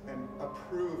is an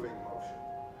approving motion.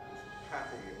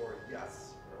 Happy or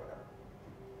yes or whatever.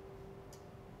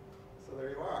 So there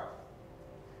you are.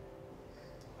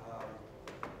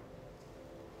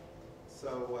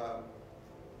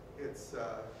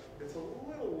 It's a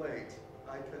little late.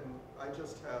 I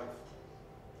just have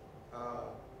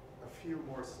a few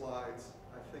more slides.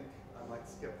 I think I might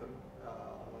skip them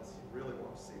unless you really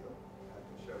want to see them. I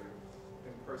can show you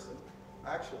in person.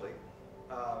 Actually,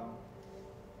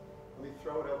 let me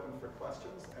throw it open for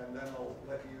questions, and then I'll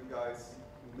let you guys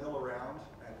mill around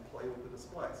and play with the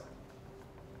displays.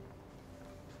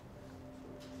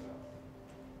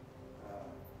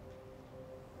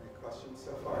 Any questions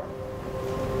so far?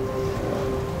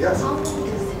 Yes? How long does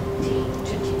it take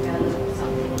to develop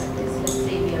something like this? Let's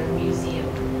say we are a museum,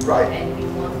 right, and we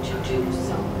want to do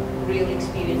some real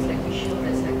experience like you showed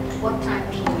us. Like, what time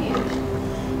period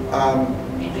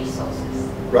and resources?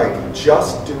 Right,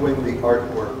 just doing the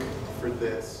artwork for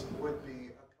this would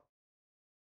be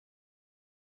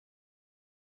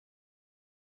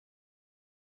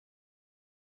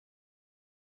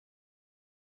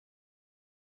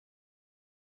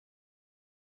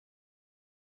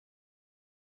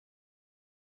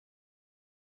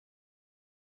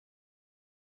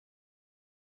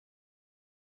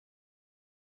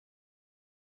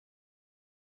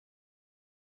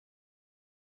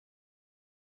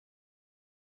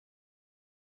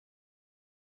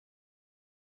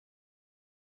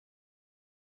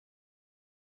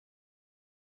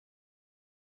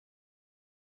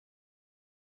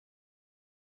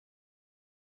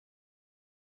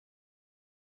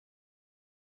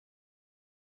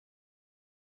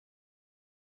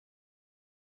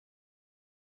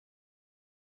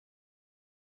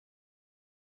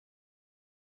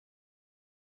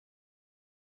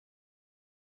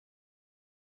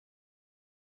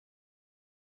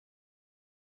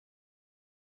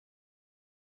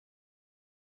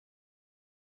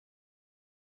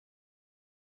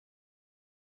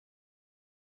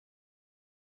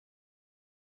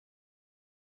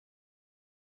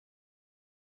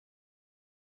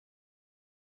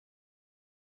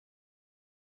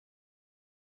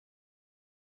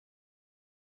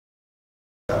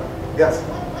yes.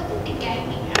 What would the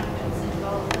gaming elements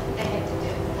involved that they had to do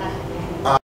with that?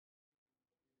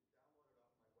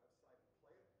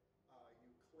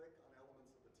 You click on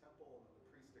elements of the temple, and then the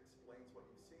priest explains what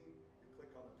you've seen. You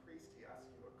click on the priest, he asks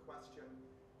you a question.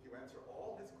 If you answer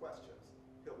all his questions,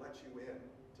 he'll let you in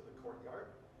to the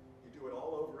courtyard. You do it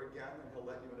all over again, and he'll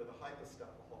let you into the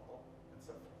hypostyle hall, and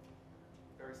so forth.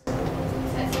 Very simple.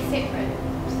 So it's a separate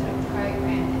sort of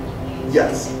program that you use.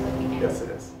 Yes. Yes,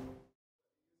 it is.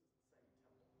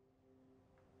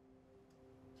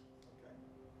 Okay.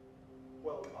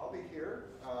 Well, I'll be here.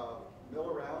 Mill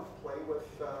around, play with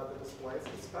the displays,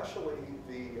 especially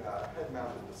the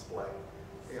head-mounted display,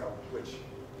 which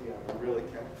you really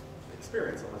can't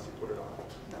experience unless you put it on.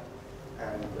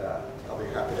 And I'll be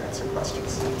happy to answer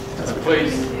questions.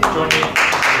 Please join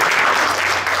me.